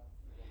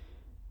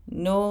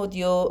no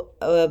dio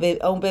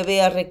a un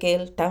bebé a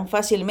Raquel tan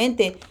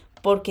fácilmente,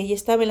 porque ella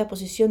estaba en la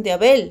posición de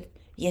Abel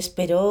y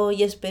esperó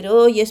y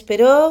esperó y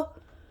esperó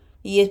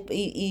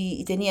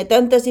y tenía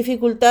tantas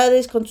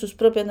dificultades con su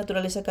propia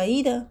naturaleza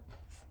caída.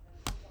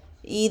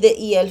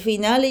 Y al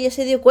final ella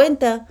se dio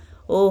cuenta,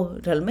 oh,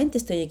 realmente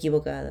estoy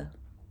equivocada.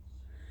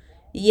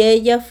 Y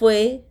ella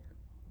fue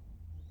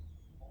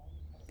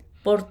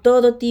por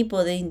todo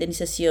tipo de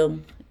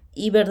indemnización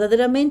y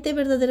verdaderamente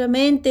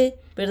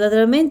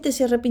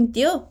se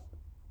arrepintió.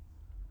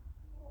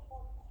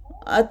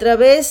 A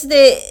través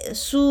de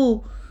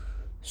su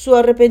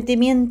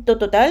arrepentimiento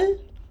total,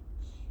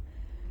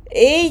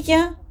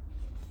 ella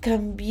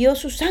cambió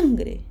su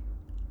sangre.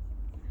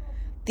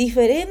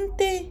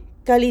 Diferente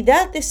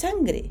calidad de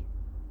sangre.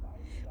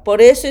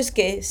 Por eso es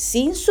que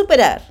sin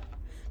superar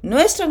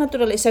nuestra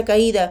naturaleza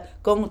caída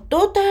con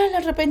total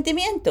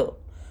arrepentimiento,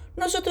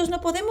 nosotros no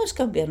podemos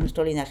cambiar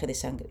nuestro linaje de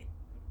sangre.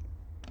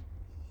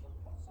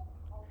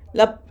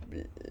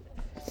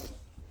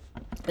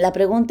 La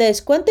pregunta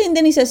es, ¿cuánta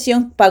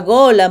indemnización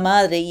pagó la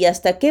madre y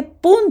hasta qué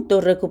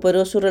punto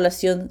recuperó su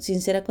relación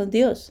sincera con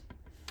Dios?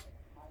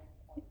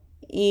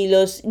 Y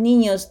los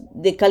niños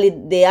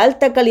de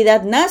alta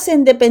calidad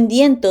nacen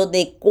dependiendo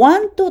de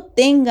cuánto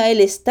tenga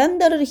el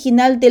estándar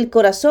original del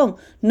corazón.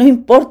 No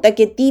importa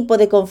qué tipo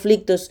de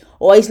conflictos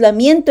o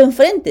aislamiento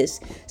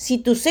enfrentes. Si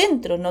tu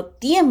centro no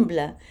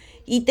tiembla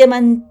y te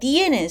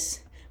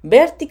mantienes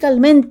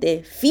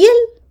verticalmente fiel,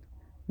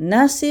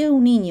 nace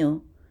un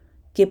niño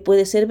que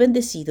puede ser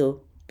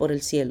bendecido por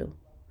el cielo.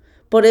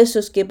 Por eso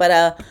es que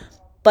para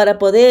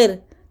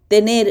poder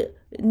tener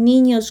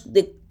niños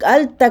de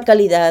alta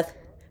calidad,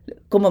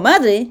 como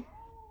madre,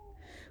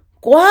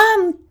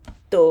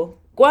 cuánto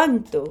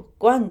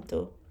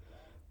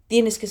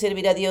tienes que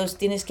servir a Dios,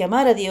 tienes que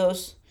amar a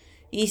Dios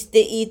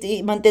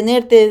y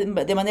mantenerte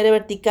de manera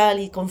vertical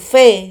y con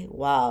fe.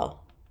 ¡Wow!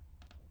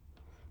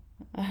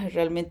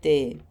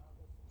 Realmente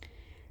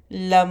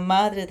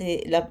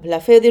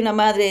la fe de una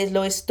madre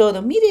lo es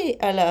todo. Mire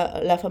a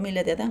la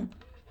familia de Adán.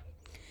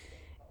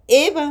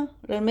 Eva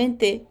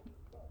realmente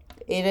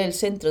era el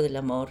centro del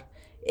amor.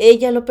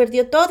 Ella lo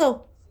perdió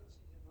todo.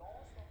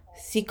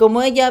 Si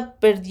como ella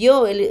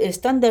perdió el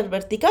estándar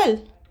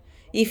vertical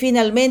y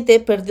finalmente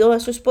perdió a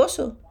su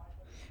esposo,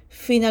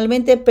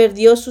 finalmente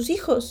perdió sus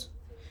hijos.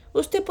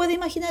 ¿Usted puede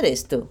imaginar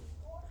esto?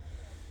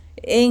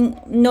 En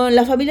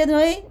la familia de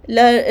Noé,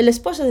 la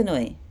esposa de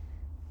Noé,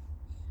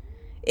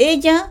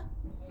 ella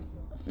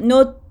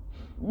no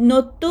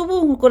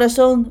tuvo un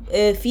corazón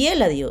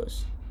fiel a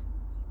Dios.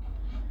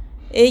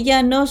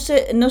 Ella no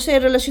se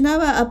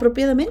relacionaba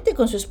apropiadamente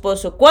con su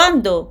esposo.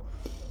 ¿Cuándo?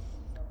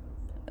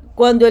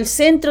 Cuando el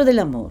centro del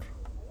amor,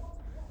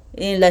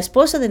 en la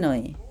esposa de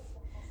Noé,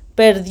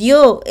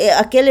 perdió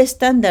aquel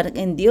estándar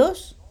en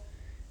Dios,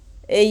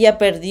 ella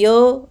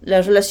perdió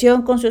la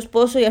relación con su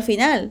esposo y al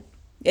final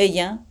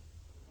ella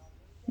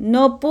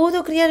no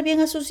pudo criar bien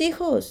a sus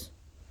hijos.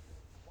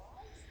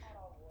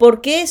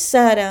 ¿Por qué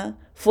Sara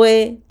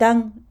fue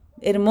tan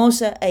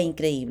hermosa e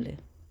increíble?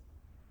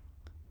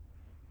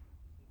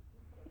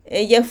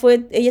 Ella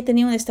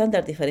tenía un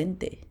estándar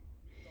diferente.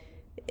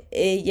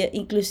 Ella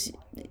incluso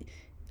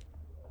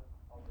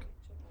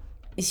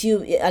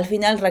si al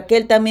final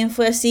Raquel también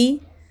fue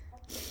así,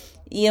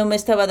 y yo me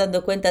estaba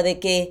dando cuenta de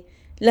que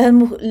la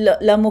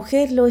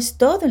mujer lo es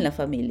todo en la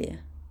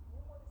familia.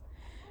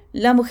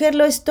 La mujer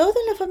lo es todo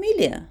en la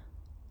familia.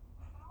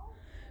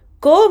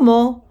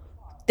 ¿Cómo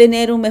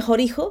tener un mejor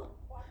hijo?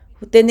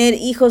 ¿Tener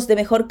hijos de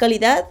mejor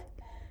calidad?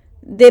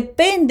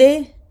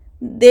 Depende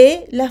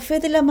de la fe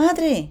de la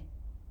madre.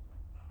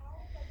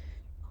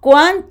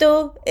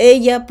 Cuánto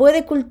ella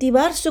puede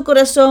cultivar su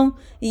corazón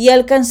y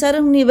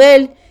alcanzar un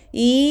nivel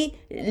y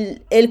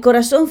el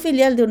corazón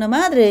filial de una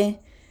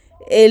madre,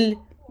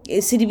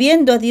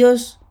 sirviendo a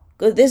Dios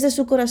desde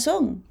su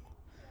corazón.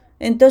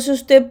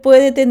 Entonces usted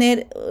puede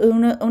tener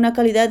una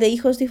calidad de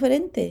hijos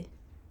diferente.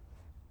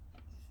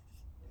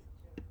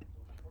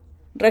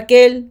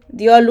 Raquel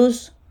dio a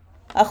luz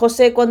a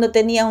José cuando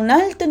tenía un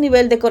alto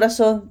nivel de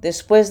corazón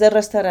después de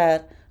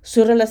restaurar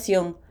su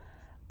relación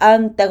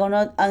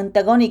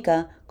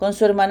antagónica con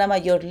su hermana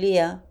mayor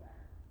Lía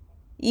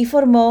y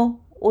formó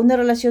una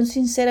relación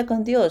sincera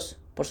con Dios.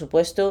 Por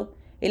supuesto,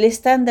 el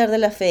estándar de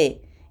la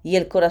fe y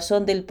el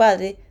corazón del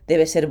Padre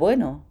debe ser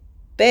bueno,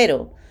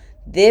 pero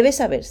debe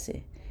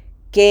saberse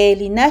que el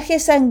linaje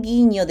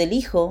sanguíneo del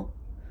Hijo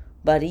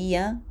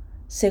varía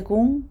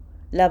según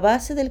la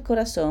base del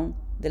corazón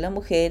de la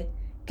mujer,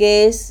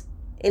 que es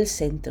el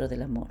centro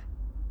del amor.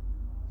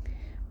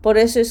 Por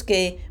eso es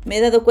que me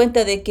he dado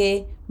cuenta de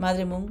que,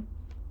 Madre Moon,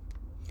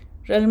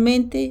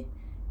 realmente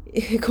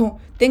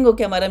tengo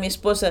que amar a mi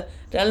esposa,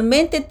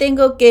 realmente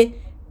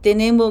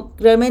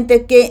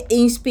realmente que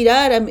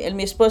inspirar a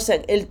mi esposa.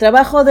 El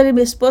trabajo de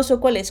mi esposo,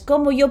 ¿cuál es?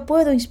 ¿Cómo yo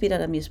puedo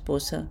inspirar a mi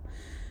esposa?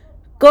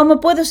 ¿Cómo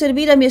puedo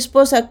servir a mi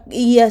esposa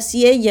y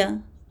así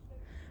ella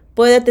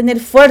pueda tener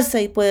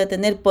fuerza y pueda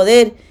tener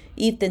poder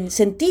y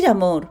sentir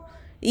amor?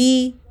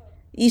 Y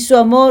su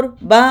amor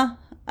va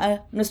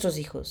a nuestros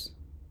hijos.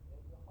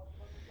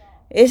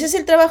 Ese es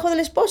el trabajo del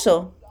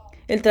esposo.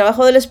 El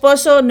trabajo del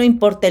esposo, no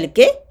importa el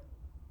qué,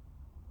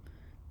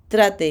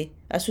 trate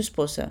a su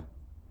esposa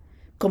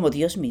como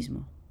Dios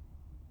mismo.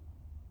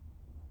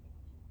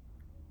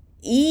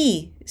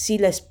 Y si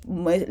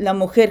la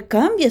mujer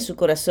cambia su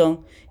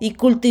corazón y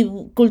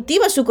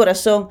cultiva su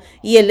corazón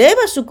y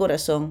eleva su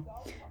corazón,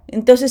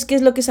 entonces, ¿qué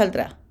es lo que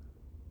saldrá?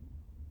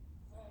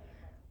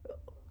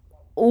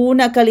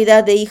 Una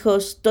calidad de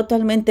hijos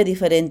totalmente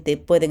diferente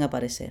pueden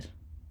aparecer.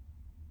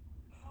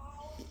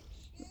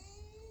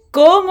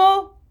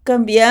 ¿Cómo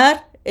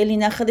cambiar el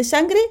linaje de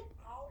sangre?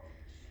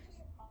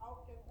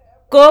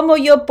 ¿Cómo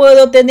yo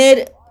puedo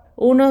tener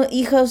unos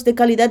hijos de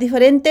calidad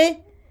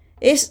diferente?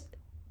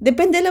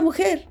 Depende de la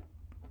mujer.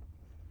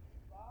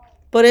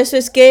 Por eso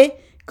es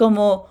que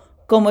como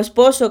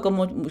esposo,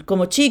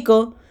 como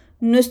chico,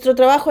 nuestro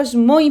trabajo es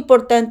muy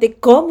importante.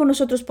 Cómo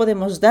nosotros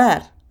podemos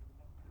dar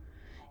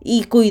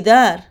y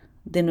cuidar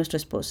de nuestra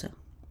esposa.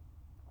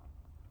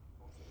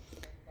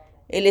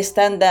 El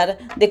estándar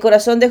de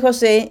corazón de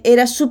José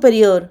era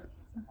superior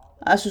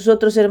a sus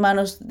otros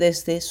hermanos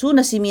desde su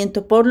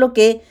nacimiento, por lo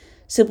que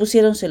se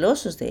pusieron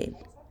celosos de él.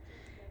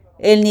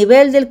 El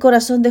nivel del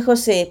corazón de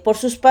José por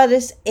sus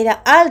padres era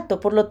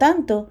alto, por lo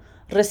tanto,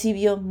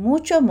 recibió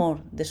mucho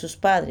amor de sus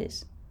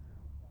padres,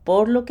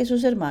 por lo que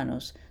sus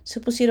hermanos se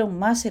pusieron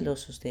más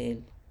celosos de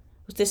él.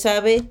 Usted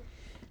sabe,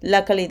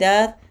 la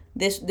calidad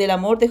del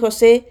amor de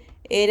José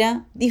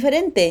era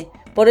diferente.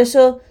 Por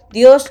eso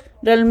Dios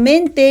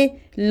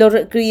realmente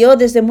lo crió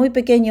desde muy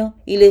pequeño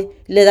y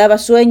le daba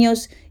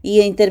sueños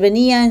y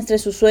intervenía entre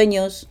sus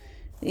sueños.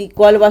 ¿Y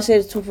cuál va a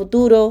ser su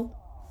futuro?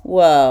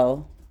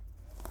 ¡Wow!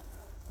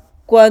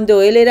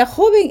 Cuando él era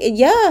joven,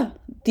 ya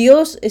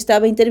Dios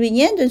estaba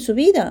interviniendo en su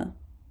vida.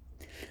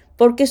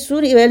 Porque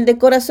su nivel de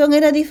corazón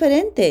era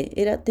diferente,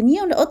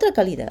 tenía otra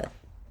calidad.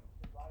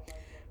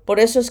 Por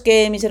eso es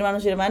que, mis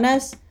hermanos y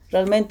hermanas,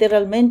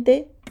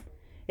 realmente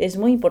es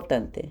muy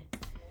importante.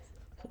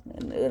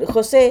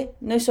 José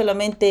no es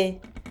solamente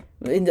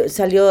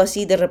salió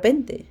así de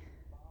repente.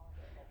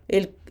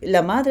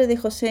 La madre de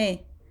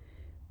José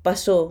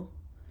pasó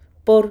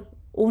por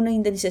una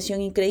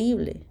indemnización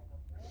increíble.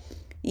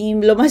 Y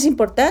lo más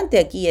importante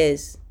aquí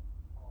es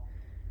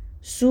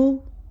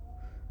su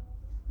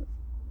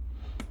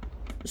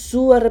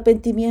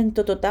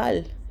arrepentimiento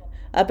total,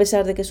 a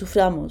pesar de que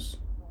suframos.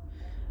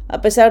 A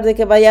pesar de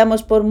que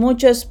vayamos por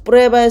muchas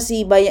pruebas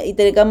y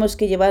tengamos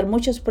que llevar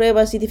muchas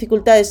pruebas y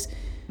dificultades,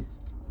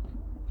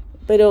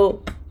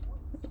 pero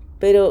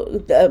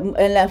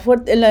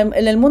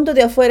en el mundo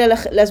de afuera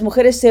las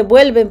mujeres se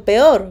vuelven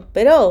peor.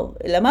 Pero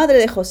la madre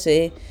de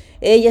José,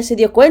 ella se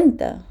dio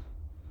cuenta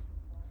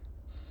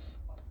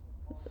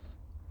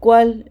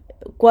cuál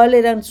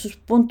eran sus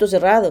puntos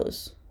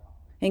errados,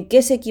 en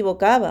qué se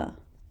equivocaba.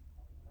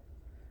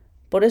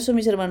 Por eso,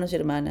 mis hermanos y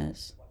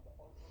hermanas,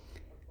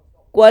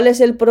 ¿cuál es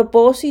el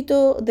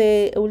propósito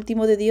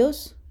último de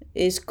Dios?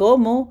 Es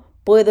cómo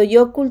puedo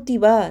yo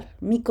cultivar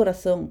mi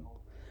corazón,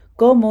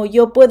 cómo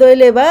yo puedo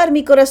elevar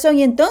mi corazón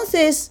y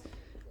entonces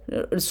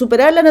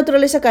superar la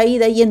naturaleza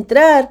caída y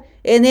entrar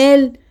en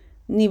el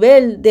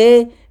nivel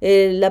de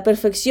la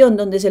perfección,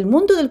 donde es el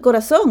mundo del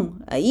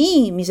corazón.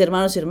 Ahí, mis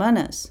hermanos y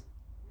hermanas,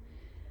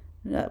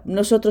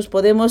 nosotros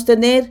podemos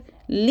tener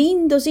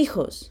lindos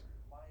hijos.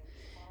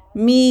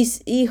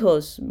 Mis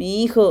hijos,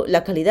 mi hijo,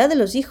 la calidad de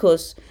los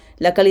hijos,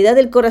 la calidad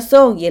del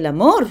corazón y el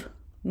amor,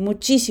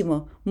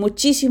 muchísimo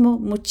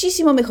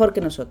mejor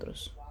que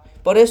nosotros.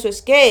 Por eso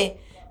es que,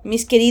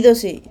 mis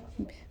queridos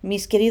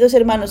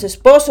hermanos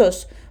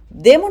esposos,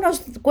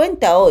 démonos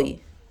cuenta hoy.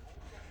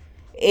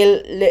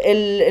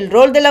 El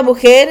rol de la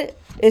mujer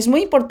es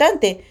muy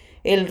importante.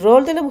 El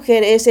rol de la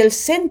mujer es el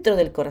centro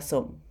del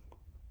corazón.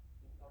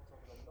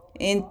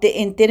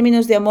 En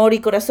términos de amor y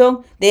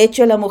corazón, de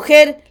hecho, la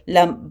mujer,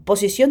 la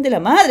posición de la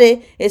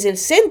madre es el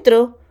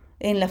centro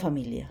en la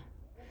familia.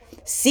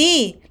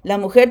 Si la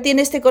mujer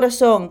tiene este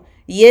corazón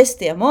y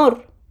este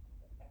amor,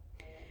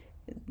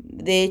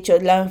 de hecho,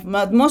 la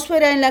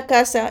atmósfera en la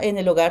casa, en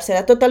el hogar,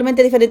 será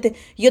totalmente diferente.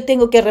 Yo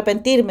tengo que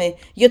arrepentirme.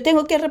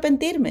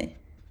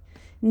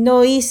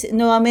 No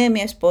amé a mi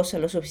esposa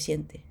lo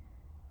suficiente.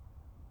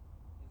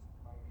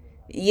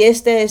 Y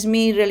esta es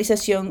mi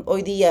realización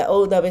hoy día,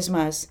 una vez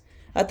más,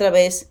 a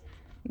través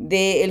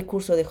del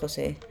curso de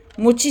José.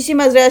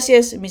 Muchísimas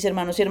gracias, mis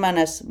hermanos y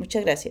hermanas.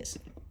 Muchas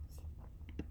gracias.